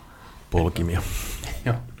polkimia.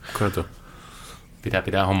 Joo. Kato.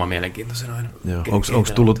 Pitää homma mielenkiintoisena aina.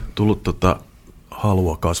 Onko tullut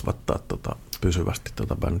halua kasvattaa pysyvästi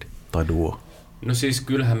bändi tai duo? No siis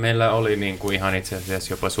kyllähän meillä oli niin kuin ihan itse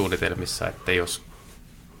asiassa jopa suunnitelmissa, että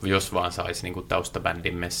jos vaan saisi niin kuin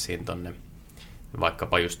taustabändin messiin tonne,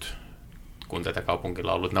 vaikkapa just kun tätä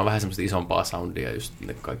kaupunkilaulut, ne on vähän semmoista isompaa soundia, just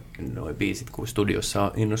ne kaikki noin biisit, kun studiossa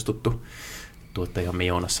on innostuttu tuottajamme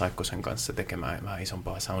Joonas Saikkosen kanssa tekemään vähän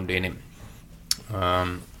isompaa soundia, niin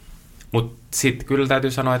mutta sitten kyllä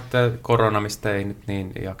täytyy sanoa, että korona, mistä ei nyt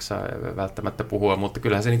niin jaksa välttämättä puhua, mutta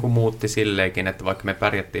kyllähän se niinku muutti silleenkin, että vaikka me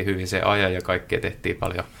pärjättiin hyvin se ajan ja kaikkea tehtiin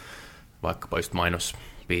paljon, vaikkapa just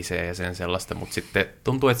mainosbiisejä ja sen sellaista, mutta sitten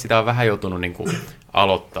tuntuu, että sitä on vähän joutunut niinku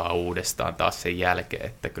aloittaa uudestaan taas sen jälkeen,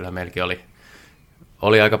 että kyllä meilläkin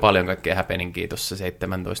oli aika paljon kaikkea happeningia tuossa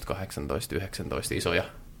 17, 18, 19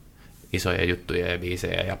 isoja juttuja ja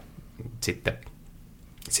biisejä ja sitten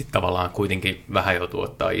tavallaan kuitenkin vähän joutuu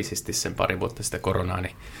ottaa isisti sen pari vuotta sitä koronaa,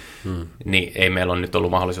 niin ei meillä ole nyt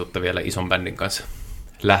ollut mahdollisuutta vielä ison bändin kanssa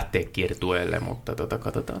lähteä kiertueelle, mutta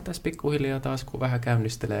katsotaan tässä pikkuhiljaa taas, kun vähän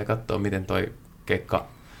käynnistelee ja katsoo, miten toi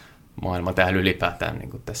keikkamaailma täällä ylipäätään niin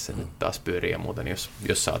kuin tässä nyt taas pyörii ja muuta, niin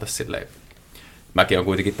jos saataisiin silleen, mäkin olen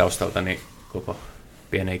kuitenkin taustaltani koko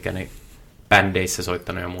pienen ikäni bändeissä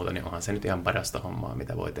soittanut ja muuta, niin onhan se nyt ihan parasta hommaa,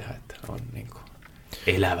 mitä voi tehdä, että on niin kuin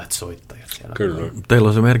elävät soittajat siellä. Kyllä. Teillä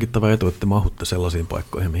on se merkittävä etu, että mahutte sellaisiin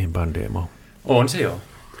paikkoihin, mihin bändi ei mahu. On se joo.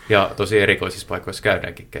 Ja tosi erikoisissa paikoissa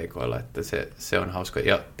käydäänkin keikoilla, että se on hauska.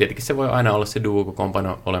 Ja tietenkin se voi aina olla se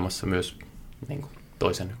duo-kokoonpano olemassa myös niin kuin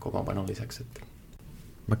toisen kokoonpanon lisäksi. Että.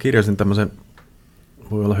 Mä kirjasin tämmöisen,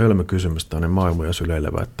 voi olla hölmö kysymys, tämmöinen maailmoja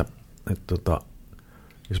syleilevä, että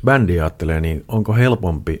jos bändi ajattelee, niin onko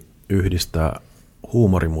helpompi yhdistää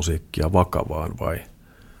huumorimusiikkia vakavaan vai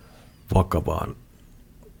vakavaan?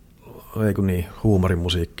 Eikö niin,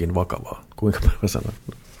 huumorimusiikkiin vakavaa. Kuinka mä sanon?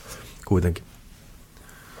 Kuitenkin.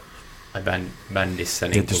 Bändissä.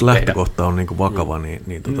 Niin jos lähtökohta on niin kuin vakava,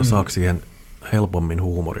 niin saako siihen helpommin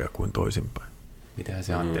huumoria kuin toisinpäin? Mitähän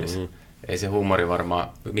se ajattelisi? Ei se huumori varmaan,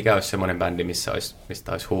 mikä olisi semmoinen bändi, mistä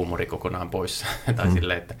olisi huumori kokonaan pois. Tai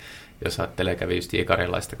silleen, että jos ajattelee, kävi just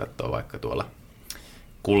Jikarilaista katsoa vaikka tuolla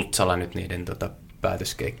Kultsalla nyt niiden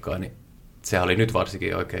päätöskeikkaa, niin se oli nyt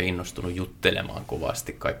varsinkin oikein innostunut juttelemaan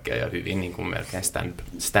kovasti kaikkea ja hyvin niin kuin melkein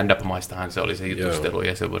stand-up-maistahan se oli se jutustelu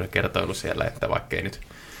ja se kertoilu siellä, että vaikka ei nyt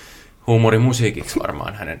huumorimusiikiksi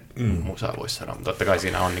varmaan hänen musaa voisi sanoa, mutta totta kai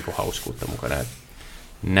siinä on niin kuin hauskuutta mukana.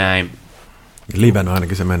 Näin. Liven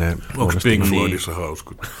ainakin se menee. Onko Pink Floydissa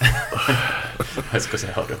hauskuutta? Olisiko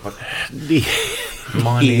se haudella? Niin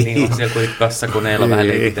on siellä kuitenkin kassakoneella vähän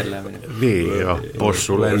leikitellään. Niin joo,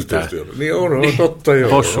 possu lentää. Niin on totta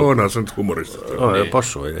joo. Onhan se nyt humorista.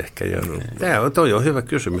 Possu ei ehkä jää. Toi on hyvä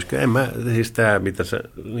kysymys. En mä, siis tämä, mitä se,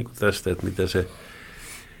 niin kuin tästä, että mitä se,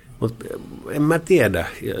 mutta en mä tiedä.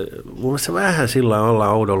 Mun mielestä vähän sillä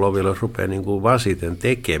ollaan oudon lovilla, jos rupeaa niin kuin vasiten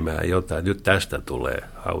tekemään jotain, nyt tästä tulee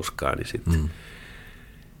hauskaa, niin sitten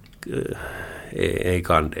ei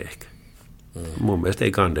kande ehkä. Mun mielestä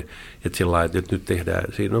ei kande. Että sillä lailla, että nyt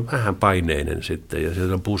tehdään, siinä on vähän paineinen sitten, ja se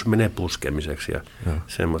menee puskemiseksi ja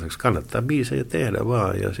semmoiseksi. Kannattaa biisejä tehdä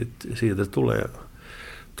vaan, ja sitten siitä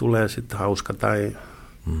tulee sitten hauska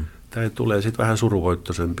tai tulee sitten vähän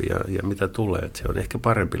suruvoittoisempi, ja mitä tulee. Että se on ehkä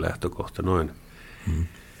parempi lähtökohta noin.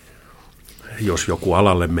 Jos joku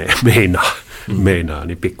alalle meinaa,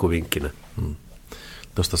 niin pikkuvinkkinä.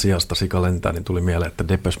 Tuosta sijasta Sika lentää, niin tuli mieleen, että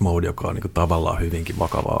Depeche Mode, joka on niin kuin tavallaan hyvinkin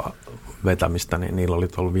vakavaa vetämistä, niin niillä oli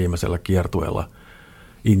ollut viimeisellä kiertueella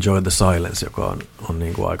Enjoy the Silence, joka on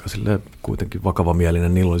niin kuin aika kuitenkin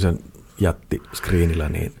vakavamielinen. Niillä oli sen jätti screenillä,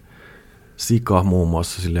 niin Sika muun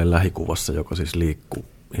muassa silleen lähikuvassa, joka siis liikkuu,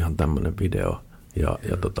 ihan tämmöinen video, ja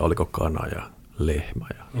oliko kana ja lehmä.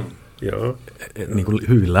 Joo. Niin kuin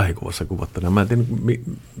hyvin lähikuvassa kuvattuna. Mä en tiedä,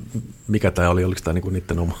 mikä tämä oli, oliko tämä niin kuin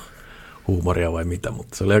niiden oma huumoria vai mitä,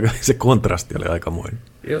 mutta se kontrasti oli aikamoinen.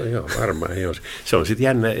 Joo, varmaan joo. Se on sitten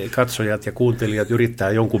jännä, katsojat ja kuuntelijat yrittää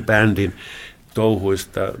jonkun bändin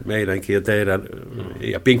touhuista, meidänkin ja teidän,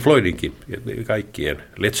 ja Pink Floydinkin, ja kaikkien,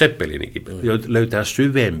 Led Zeppelinkin, löytää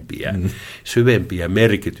syvempiä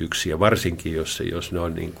merkityksiä, varsinkin jos ne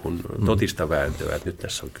on niin kuin totista vääntöä, että nyt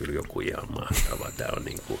tässä on kyllä joku ihan mahtava. Tämä on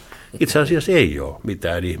niin kuin, itse asiassa ei ole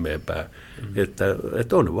mitään ihmeempää,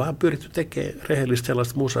 että on vaan pyritty tekemään rehellistä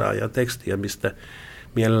sellaista musaa ja tekstiä, mistä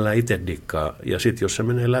mielellään itse dikkaa, ja sitten jos se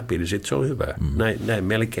menee läpi, niin sitten se on hyvä. Näin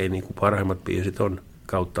melkein niin kuin parhaimmat biisit on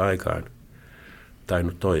kautta aikaan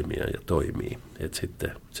tainnut toimia ja toimii. Että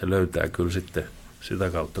sitten se löytää kyllä sitten sitä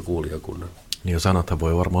kautta kuulijakunnan. Niin ja sanathan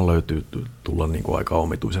voi varmaan tulla niin kuin aika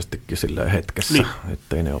omituisestikin silleen hetkessä, niin.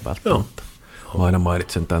 Ettei ne ole välttämättä. Mä aina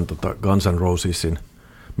mainitsen tämän Guns N' Rosesin,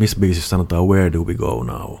 missä biisissä sanotaan Where do we go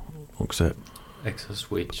now? Onko se? Eikö se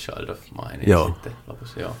Sweet Child of Mine? Joo. Sitten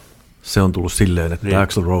lopussa, joo. se on tullut silleen, että niin.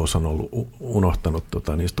 Axl Rose on ollut unohtanut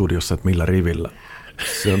niin studiossa, että millä rivillä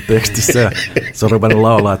se on tekstissä. Se on ruvennut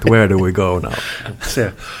laulaa, että where do we go now?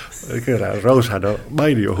 Se, kyllä, Rosehan on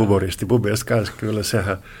mainio humoristi. Mun mielestä kanssa kyllä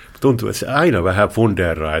sehän tuntuu, että se aina vähän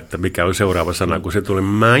fundeeraa, että mikä on seuraava sana, kun se tuli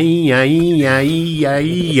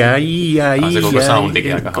se koko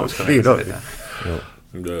soundikin aika hauska. Niin on.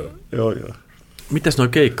 Joo. Mites nuo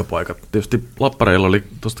keikkapaikat? Tietysti Lappareilla oli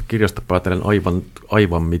tuosta kirjasta päätellen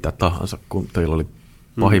aivan mitä tahansa, kun teillä oli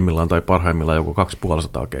pahimmillaan tai parhaimmillaan joku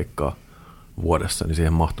 250 keikkaa vuodessa, niin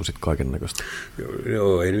siihen mahtui sitten kaiken näköistä.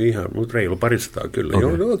 Joo, ei nyt ihan, mutta reilu parisataa kyllä.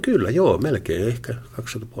 Okay. Joo, melkein ehkä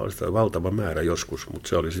 250 valtava määrä joskus, mutta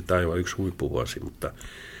se oli sitten aivan yksi huippuvuosi, mutta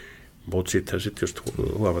sitten just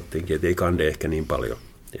huomattiinkin, että ei kande ehkä niin paljon.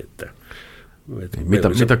 Että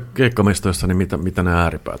mitä keikkamestoissa, niin mitä nämä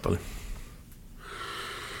ääripäät oli?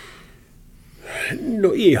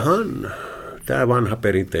 No ihan tämä vanha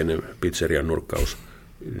perinteinen pizzerian nurkkaus,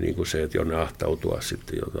 niin kuin se, että jonne ahtautua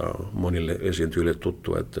sitten, jota on monille esiintyjille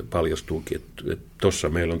tuttua, että paljastuukin, että tuossa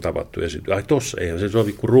meillä on tavattu esiintyä. Ai tuossa, eihän se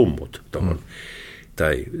sovi kuin rummut tuohon.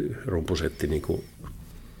 Tai rumpusetti niin kuin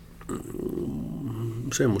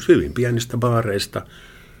semmoista hyvin pienistä baareista,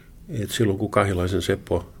 että silloin kun Kahilaisen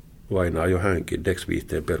Seppo vainaa jo hänkin,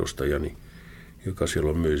 Dex-viihteen perustaja, niin joka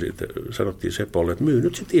silloin myy siitä, sanottiin Sepolle, että myy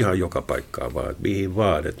nyt sitten ihan joka paikkaa vaan, että mihin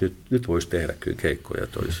vaan, että nyt voisi tehdä kyllä keikkoja,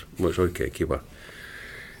 että olisi oikein kiva.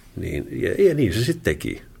 Niin, ja niin se sitten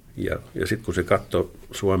teki. Ja sitten kun se katsoi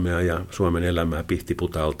Suomea ja Suomen elämää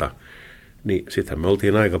Pihtiputalta, niin sittenhän me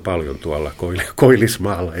oltiin aika paljon tuolla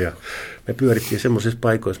Koillismaalla ja me pyörittiin semmoisissa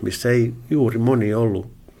paikoissa, missä ei juuri moni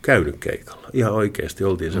ollut käynyt keikalla. Ihan oikeasti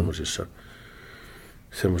oltiin semmoisissa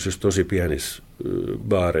tosi pienissä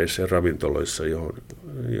baareissa ja ravintoloissa, johon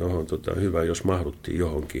hyvä, jos mahduttiin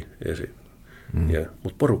johonkin esiin.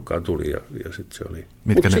 Mutta porukkaa tuli ja sitten se oli.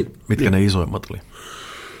 Mitkä ne isoimmat oli?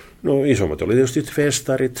 No isommat oli tietysti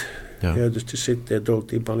festarit. Ja tietysti sitten, että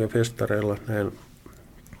oltiin paljon festareilla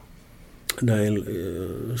näin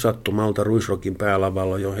sattumalta Ruisrokin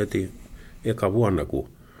päälavalla jo heti eka vuonna, kun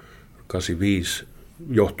 85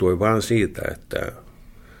 johtui vain siitä, että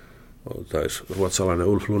taisi ruotsalainen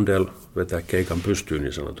Ulf Lundell vetää keikan pystyyn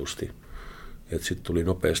niin sanotusti. Että sitten tuli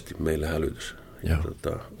nopeasti meille hälytys. Ja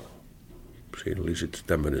siinä oli sitten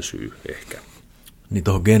tämmöinen syy ehkä. Niin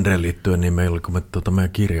tuohon genreen liittyen, niin meillä, kun me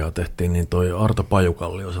meidän kirjaa tehtiin, niin toi Arto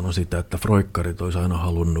Pajukallio sanoi sitä, että froikkarit olisi aina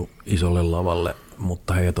halunnut isolle lavalle,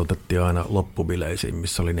 mutta heidät otettiin aina loppubileisiin,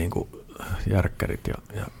 missä oli niinku järkkärit ja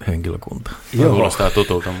henkilökunta. Joo. Kuulostaa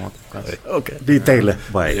tutulta muuta. Okei. Niin teille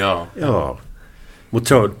vai? Joo. Mutta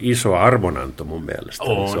se on iso arvonanto mun mielestä.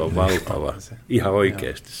 Se on valtava. Ihan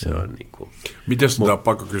oikeasti se on niinku. Miten sitä on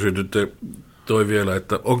pakko kysyä nyt toi vielä,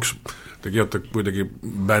 että onko tekin olette kuitenkin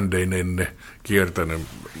bändeinenne kiertänyt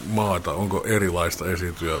maata, onko erilaista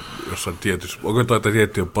esiintyä jossain tietyssä, onko jotain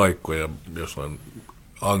tiettyjä paikkoja jossain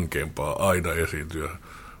ankeampaa aina esiintyä,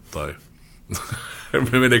 tai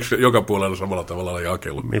meneekö joka puolella samalla tavalla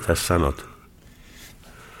jakelu? Mitäs sanot?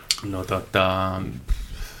 No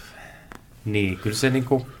niin, kyllä se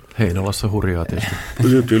niinku. Heinolassa hurjaa tietysti.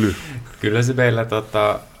 Kyllä se meillä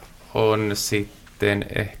on sitten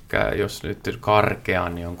ehkä, jos nyt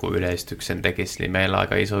karkean jonkun yleistyksen tekisi, niin meillä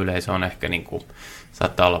aika iso yleisö on ehkä niinku,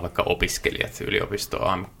 saattaa olla vaikka opiskelijat,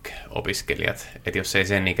 yliopisto-opiskelijat. Että jos ei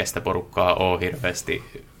sen ikäistä porukkaa ole hirveästi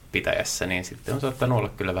pitäjässä, niin sitten on saattanut olla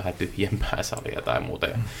kyllä vähän tyhjempää salia tai muuta.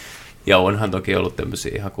 Ja onhan toki ollut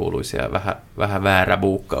tämmöisiä ihan kuuluisia vähän väärä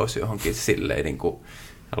buukkaus johonkin silleen niin kuin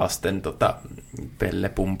lasten pelle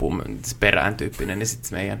pum pum perään tyyppinen, niin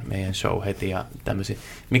sitten meidän show heti ja tämmöisiä.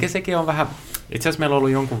 Mikä sekin on vähän, itse asiassa meillä on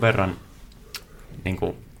ollut jonkun verran niin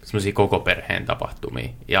kuin semmoisia koko perheen tapahtumia.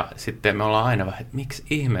 Ja sitten me ollaan aina vähän, että miksi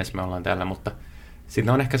ihmeessä me ollaan täällä, mutta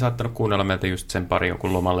sitten on ehkä saattanut kuunnella meiltä just sen pari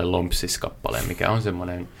jonkun Lomalle Lompsis-kappaleen, mikä on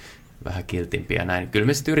semmoinen vähän kiltimpi ja näin. Kyllä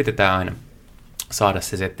me sitten yritetään aina saada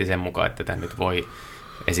se setti sen mukaan, että tämä nyt voi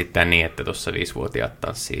esittää niin, että tuossa 5-vuotiaat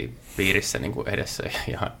tanssii piirissä niin kuin edessä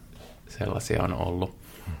ja sellaisia on ollut.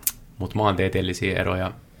 Mutta maantieteellisiä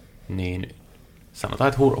eroja, niin sanotaan,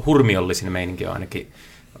 että hurmiollisin meininki on ainakin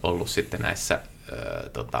ollut sitten näissä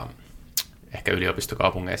ehkä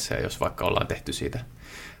yliopistokaupungeissa, ja jos vaikka ollaan tehty siitä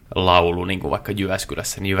laulu, niin kuin vaikka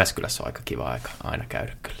Jyväskylässä, niin Jyväskylässä on aika kiva aina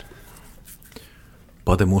käydä kyllä.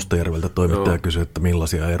 Pate Mustajärveltä toimittaja kysyi, että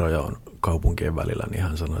millaisia eroja on kaupunkien välillä, niin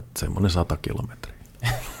hän sanoi, että semmoinen 100 kilometriä.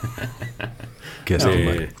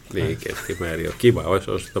 Keskimäärin. Niin, keskimäärin. Kiva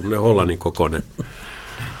olisi tämmöinen Hollannin kokoinen.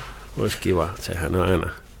 Olisi kiva. Sehän on aina.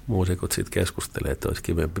 Muusikot sitten keskustelee, että olisi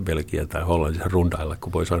kivempi Belgia tai Hollannissa rundailla,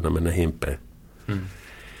 kun voisi aina mennä himpeen.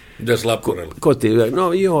 Mitäs Lappurella?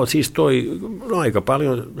 No joo, siis aika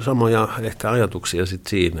paljon samoja ehkä ajatuksia sit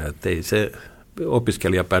siinä, että ei se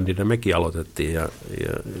opiskelijabändinä mekin aloitettiin ja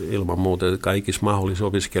ilman muuta kaikissa mahdollisissa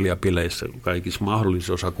opiskelijapileissä, kaikissa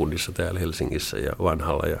mahdollisissa osakunnissa täällä Helsingissä ja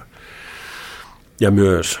Vanhalla ja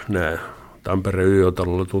myös nämä Tampereen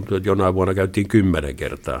YÖ-talolla tuntuu, että jonain vuonna käytiin 10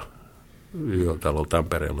 kertaa YÖ-talolla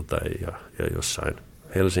Tampereella ja jossain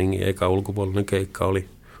Helsingin eka ulkopuolinen keikka oli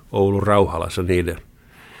Oulun Rauhalassa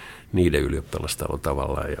niiden ylioppilastalon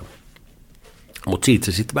tavallaan. Mutta siitä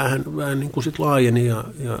se sitten vähän niin kuin sit laajeni ja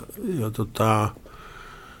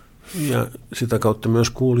sitä kautta myös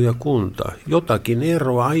kuulijakunta. Jotakin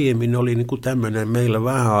eroa aiemmin oli niin kuin tämmöinen meillä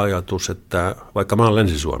vähän ajatus, että vaikka mä olen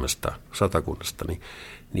Länsi-Suomesta, Satakunnasta,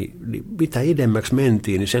 niin mitä idemmäksi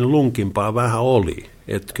mentiin, niin sen lunkimpaa vähän oli.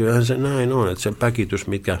 Että kyllähän se näin on, että se päkitys,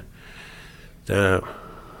 mikä tämä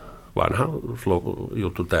vanha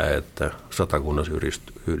juttu tämä, että Satakunnassa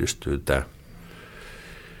yhdistyy tämä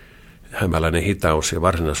hämäläinen hitaus ja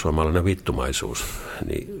varsinaissuomalainen vittumaisuus,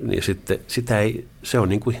 niin sitten sitä ei, se on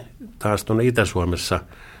niin kuin taas tuonne Itä-Suomessa,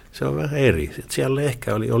 se on vähän eri. Sitten siellä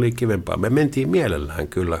ehkä oli kivempaa. Me mentiin mielellään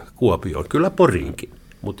kyllä Kuopioon, kyllä Poriinkin,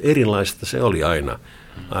 mutta erilaista se oli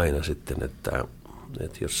aina sitten, että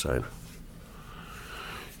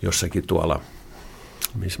jossakin tuolla,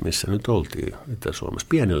 missä nyt oltiin Itä-Suomessa,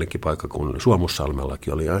 pienellekin paikkakunnille,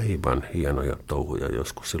 Suomussalmellakin oli aivan hienoja touhuja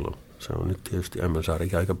joskus silloin. Se on nyt tietysti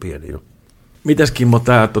Ämmänsaarikin aika pieni jo. Mites Kimmo,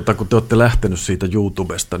 kun te olette lähtenyt siitä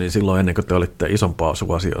YouTubesta, niin silloin ennen kuin te olitte isompaa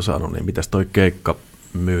suosioa saanut, niin mitäs toi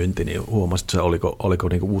keikkamyynti, niin huomasit se, oliko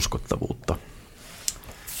niinku uskottavuutta?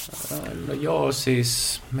 No joo,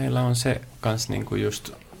 siis meillä on se kans niinku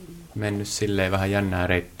just mennyt silleen vähän jännää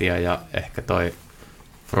reittiä ja ehkä toi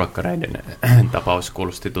Fruakkareiden tapaus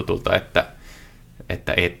kuulosti tutulta,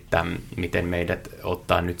 että miten meidät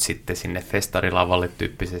ottaa nyt sitten sinne festarilavalle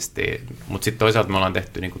tyyppisesti. Mutta sitten toisaalta me ollaan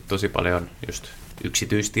tehty niinku tosi paljon just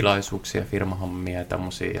yksityistilaisuuksia, firmahommia ja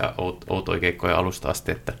tämmöisiä ja outoja keikkoja alusta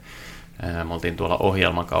asti, että me oltiin tuolla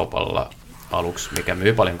ohjelmakaupalla aluksi, mikä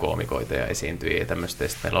myy paljon koomikoita ja esiintyi ja tämmöistä.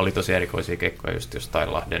 Meillä oli tosi erikoisia keikkoja just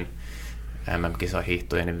jostain Lahden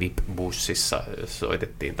MM-kisahiihtojen VIP-bussissa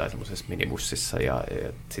soitettiin tai semmoisessa minibussissa ja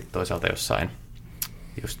sitten toisaalta jossain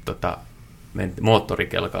just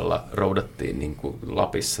moottorikelkalla roudattiin niin kuin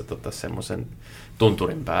Lapissa semmoisen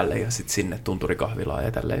tunturin päälle ja sitten sinne tunturikahvilaan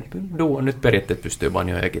ja tälleen. Duo nyt periaatteessa pystyy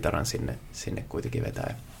banjoon ja kitaran sinne kuitenkin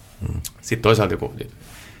vetää. Sitten toisaalta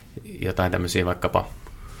jotain tämmöisiä vaikkapa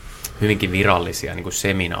hyvinkin virallisia niin kuin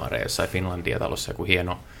seminaareja jossain Finlandia-talossa, joku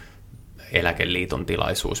hieno eläkeliiton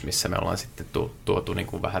tilaisuus, missä me ollaan sitten tuotu niin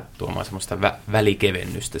kuin vähän tuomaan semmoista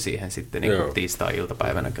välikevennystä siihen sitten niin kuin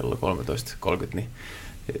tiistai-iltapäivänä kello 13.30, niin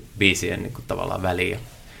biisien niin kuin tavallaan väliin.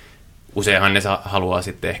 Useinhan ne haluaa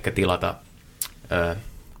sitten ehkä tilata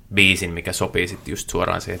biisin, mikä sopii sitten just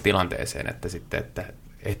suoraan siihen tilanteeseen, että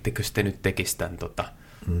ettekö sitten nyt tekisi tämän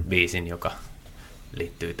biisin, joka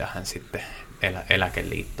liittyy tähän sitten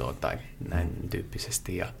eläkeliittoon tai näin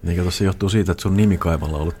tyyppisesti. Ja niin tuossa johtuu siitä, että sun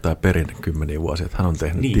nimikaivalla on ollut tämä perinne 10 vuosia, että hän on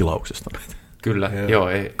tehnyt tilauksesta näitä. Kyllä, joo.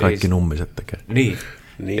 Kaikki nummiset tekee.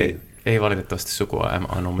 Niin. Ei valitettavasti sukua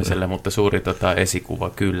M.A. Nummiselle, mutta suuri esikuva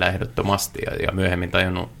kyllä ehdottomasti ja myöhemmin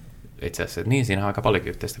tajunnut itse asiassa, että niin siinä on aika paljon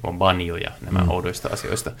yhteistä, kun on banjo ja nämä oudoista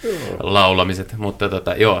asioista laulamiset, mutta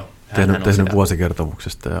joo. Tehnyt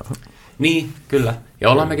vuosikertomuksesta. Ja Niin, kyllä. Ja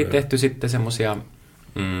ollaan mekin tehty sitten semmoisia,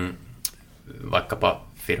 vaikkapa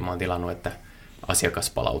firma on tilannut, että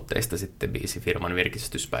asiakaspalautteista sitten biisi firman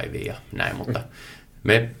virkistyspäiviin ja näin, mutta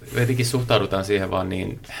me jotenkin suhtaudutaan siihen vaan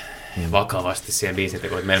niin vakavasti siihen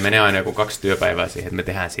biisintekoon, että meillä menee aina joku 2 työpäivää siihen, että me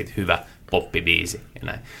tehdään siitä hyvä poppibiisi ja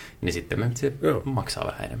näin. Niin sitten se maksaa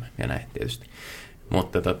vähän enemmän ja näin tietysti.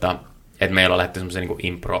 Mutta että meillä on lähdetty semmoisen niin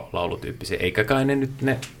impro-laulutyyppisiä, eikä kai ne nyt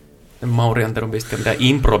ne Mauri Anteron biisit mitään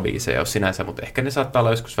improbiiseja ole sinänsä, mutta ehkä ne saattaa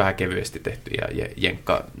olla joskus vähän kevyesti tehty ja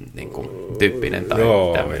jenkka niin kuin, tyyppinen tai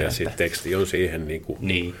tämmöinen. Ja sitten teksti on siihen niin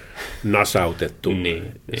kuin nasautettu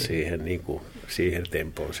siihen, niin kuin, siihen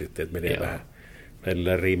tempoon sitten, että menee vähän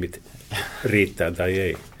välillä riimit riittää tai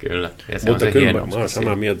ei. Kyllä. Ja se mutta on se kyllä mä olen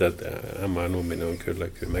samaa mieltä, että M.A. Numminen on kyllä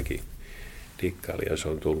mäkin dikkailin ja se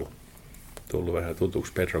on tullut vähän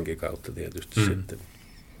tutuksi Pedronkin kautta tietysti sitten.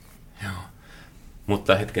 Joo.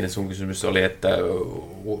 Mutta hetkinen sun kysymys oli, että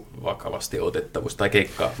vakavasti otettavuus tai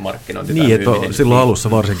keikkamarkkinointi. Niin, että silloin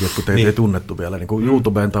alussa varsinkin, että kun teitä ei tunnettu vielä, niin kuin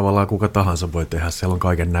YouTubeen tavallaan kuka tahansa voi tehdä, siellä on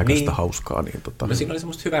kaiken näköistä hauskaa. Niin No siinä oli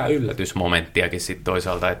semmoista hyvää yllätysmomenttiakin sitten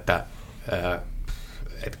toisaalta, että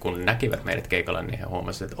kun näkivät meidät keikalla, niin he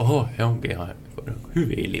huomasivat, että he onkin ihan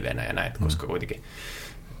hyviä livenä ja näin, koska kuitenkin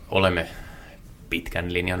olemme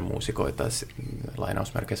pitkän linjan muusikoita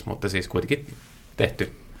lainausmerkeissä, mutta siis kuitenkin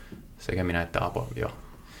tehty sekä minä että Apo jo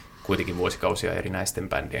kuitenkin vuosikausia erinäisten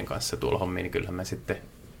bändien kanssa tuolla hommiin, niin kyllähän me sitten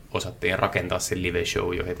osattiin rakentaa se live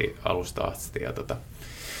show jo heti alusta asti. Ja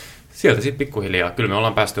sieltä sitten pikkuhiljaa, kyllä me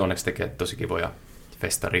ollaan päästy onneksi tekemään tosi kivoja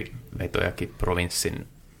festarivetojakin, provinssin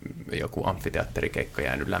joku amfiteatterikeikka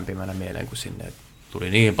jäänyt lämpimänä mieleen, kun sinne tuli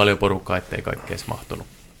niin paljon porukkaa, ettei kaikkea edes mahtunut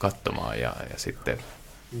katsomaan. Ja sitten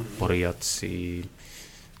Poriatsi,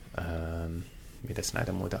 mitäs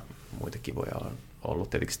näitä muita kivoja on ollut,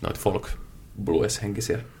 tietenkin noita folk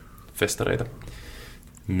blues-henkisiä festareita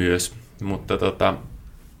myös, mutta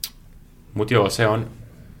joo, se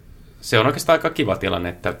on oikeastaan aika kiva tilanne,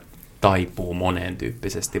 että taipuu moneen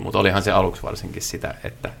tyyppisesti, mutta olihan se aluksi varsinkin sitä,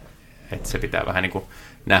 että se pitää vähän niin kuin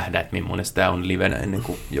nähdä, että millainen tämä on livenä ennen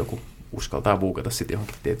kuin joku uskaltaa buukata sitten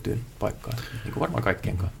johonkin tiettyyn paikkaan, niin kuin varmaan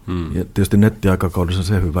kaikkien kanssa. Ja tietysti nettiaikakaudessa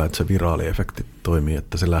se hyvä, että se viraaliefekti toimii,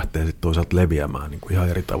 että se lähtee sitten toisaalta leviämään niin kuin ihan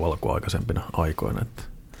eri tavalla kuin aikaisempina aikoina, että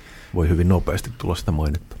voi hyvin nopeasti tulla sitä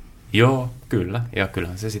mainittua. Joo, kyllä. Ja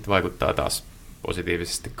kyllähän se sitten vaikuttaa taas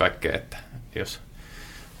positiivisesti kaikkeen, että jos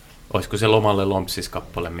olisiko se Lomalle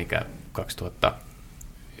Lompsis-kappale, mikä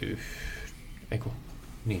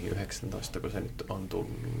 19, kun se nyt on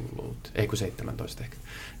tullut, ei kun 17 ehkä,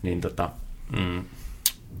 niin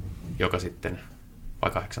joka sitten,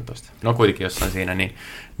 vai 18, no kuitenkin jossain siinä,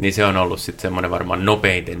 niin se on ollut sitten semmoinen varmaan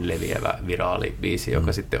nopeiten leviävä viraalibiisi,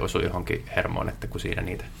 joka sitten osui johonkin hermoon, että kun siinä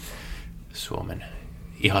niitä Suomen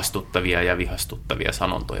ihastuttavia ja vihastuttavia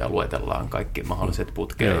sanontoja luetellaan kaikki mahdolliset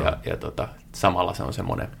putkeen ja samalla se on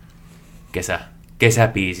semmoinen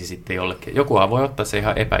kesäbiisi sitten jollekin. Jokuhan voi ottaa se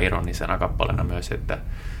ihan epäironisena kappaleena myös, että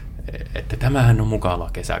tämähän on mukava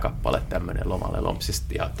kesäkappale, tämmöinen Lomalle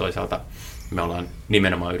Lompsista, ja toisaalta me ollaan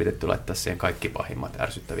nimenomaan yritetty laittaa siihen kaikki pahimmat,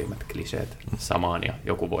 ärsyttävimmät kliseet samaan, ja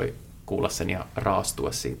joku voi kuulla sen ja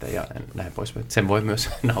raastua siitä ja näin pois. Sen voi myös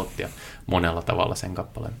nauttia monella tavalla sen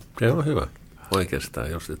kappaleen. Se on hyvä oikeastaan,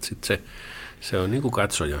 että sit se on niin kuin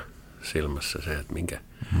katsoja silmässä se, että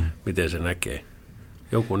miten se näkee.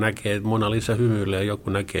 Joku näkee, että Mona Lisa hymyilee ja joku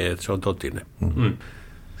näkee, että se on totinen. Sitten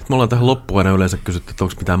me ollaan tähän loppuun aina yleensä kysytty, että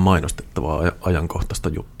onko mitään mainostettavaa ajankohtaista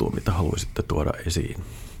juttua, mitä haluaisitte tuoda esiin.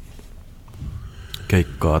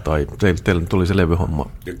 Keikkaa tai teille tuli se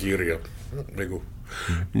levyhomma. Ja kirjat.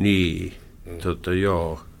 Niin,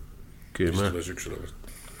 joo. Kyllä se tulee syksyllä vasta.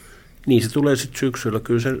 Niin, se tulee sitten syksyllä.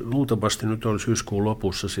 Kyllä se luultavasti nyt on syyskuun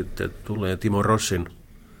lopussa sitten. Tulee Timo Rossin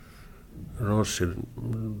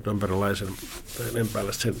tamperelaisen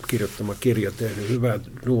Lempäällä sen kirjoittama kirja tehnyt hyvää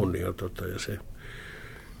duunia. Ja se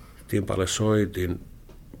Timpalle soitin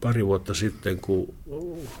pari vuotta sitten, kun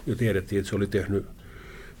jo tiedettiin, että se oli tehnyt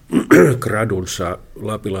gradunsa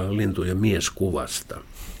Lapilan lintujen mieskuvasta.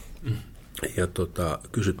 Ja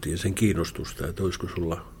kysyttiin sen kiinnostusta, että olisiko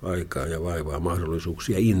sulla aikaa ja vaivaa,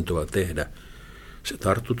 mahdollisuuksia, intoa tehdä. Se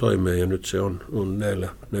tarttui toimeen ja nyt se on näillä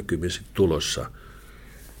näkymin tulossa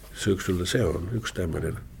syksyllä. Se on yksi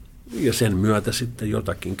tämmöinen. Ja sen myötä sitten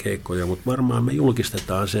jotakin keikkoja, mutta varmaan me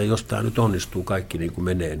julkistetaan se, jos tämä nyt onnistuu kaikki niin kuin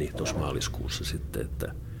menee, niin tuossa maaliskuussa sitten.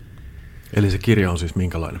 Että eli se kirja on siis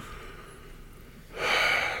minkälainen?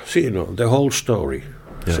 Siinä on The Whole Story.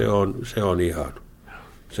 Se on ihan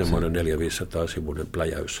semmoinen 400-500 sivuinen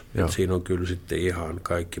pläjäys. Siinä on kyllä sitten ihan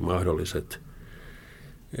kaikki mahdolliset,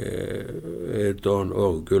 että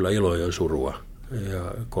on kyllä iloa ja surua.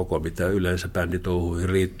 Ja koko mitä yleensä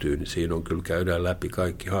bänditouhuihin liittyy, niin siinä on kyllä käydään läpi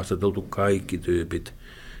kaikki, haastateltu kaikki tyypit,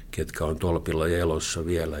 ketkä on tolpilla ja elossa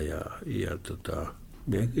vielä.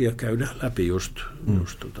 Ja käydään läpi just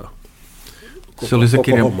se oli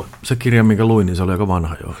se kirja, minkä luin, niin se oli aika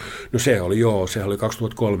vanha jo. No se oli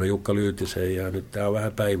 2003 Jukka Lyytisen ja nyt tämä on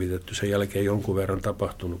vähän päivitetty. Sen jälkeen jonkun verran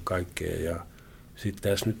tapahtunut kaikkea ja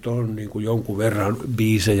sitten tässä nyt on niin kuin jonkun verran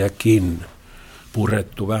biisejäkin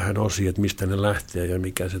purettu vähän osia, että mistä ne lähtee ja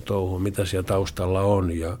mikä se touhu, mitä siellä taustalla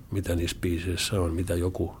on ja mitä niissä biiseissä on, mitä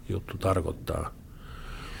joku juttu tarkoittaa.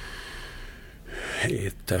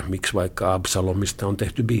 Että miksi vaikka Absalomista on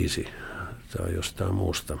tehty biisi tai jostain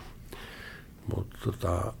muusta.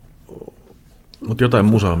 Mutta jotain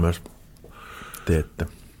musaa myös teette.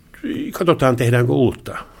 Katsotaan, tehdäänkö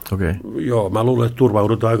uutta. Okay. Joo, mä luulen, että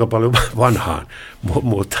turvaudutaan aika paljon vanhaan,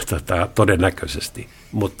 mutta todennäköisesti.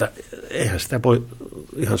 Mutta eihän sitä voi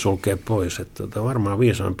ihan sulkea pois. Että varmaan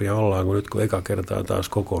viisaampia ollaan kuin nyt, kun eka kertaa taas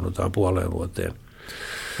kokoonnutaan puoleen vuoteen.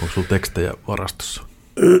 Onko sulla tekstejä varastossa?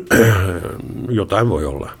 Jotain voi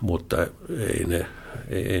olla, mutta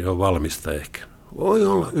ei ole valmista ehkä. Voi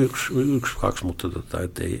olla yksi, kaksi, mutta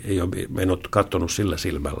en ole katsonut sillä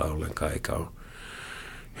silmällä ollenkaan, eikä ole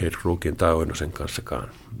Hedrukin tai Oinosen kanssakaan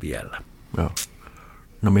vielä. Joo.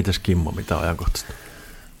 No mites Kimmo, mitä ajankohtaista?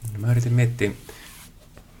 Mä yritin miettiä,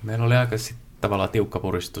 meillä oli aika tavallaan tiukka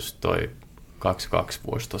puristus toi 22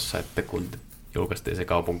 vuosi tuossa, että kun julkaistiin se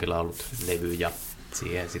kaupunkilaulut levy ja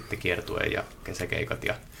siihen sitten kiertue ja kesäkeikat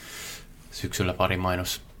ja syksyllä pari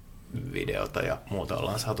mainosvideota ja muuta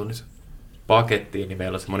ollaan saatu nyt pakettiin, niin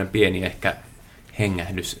meillä on semmoinen pieni ehkä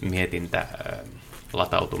hengähdys, mietintä,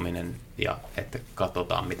 latautuminen ja että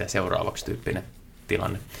katsotaan mitä seuraavaksi tyyppinen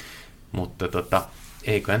tilanne. Mutta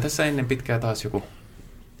eiköhän tässä ennen pitkää taas joku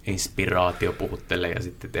inspiraatio puhuttelee ja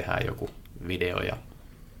sitten tehdään joku video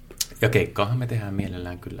ja keikkaahan me tehdään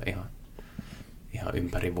mielellään kyllä ihan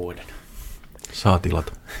ympäri vuoden. Saa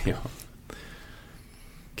tilata. Joo.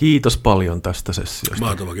 Kiitos paljon tästä sessiosta.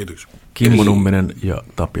 Mahtava, kiitos. Kimmo Numminen ja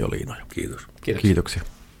Tapio Liinoja. Kiitos. Kiitoksia. Kiitoksia.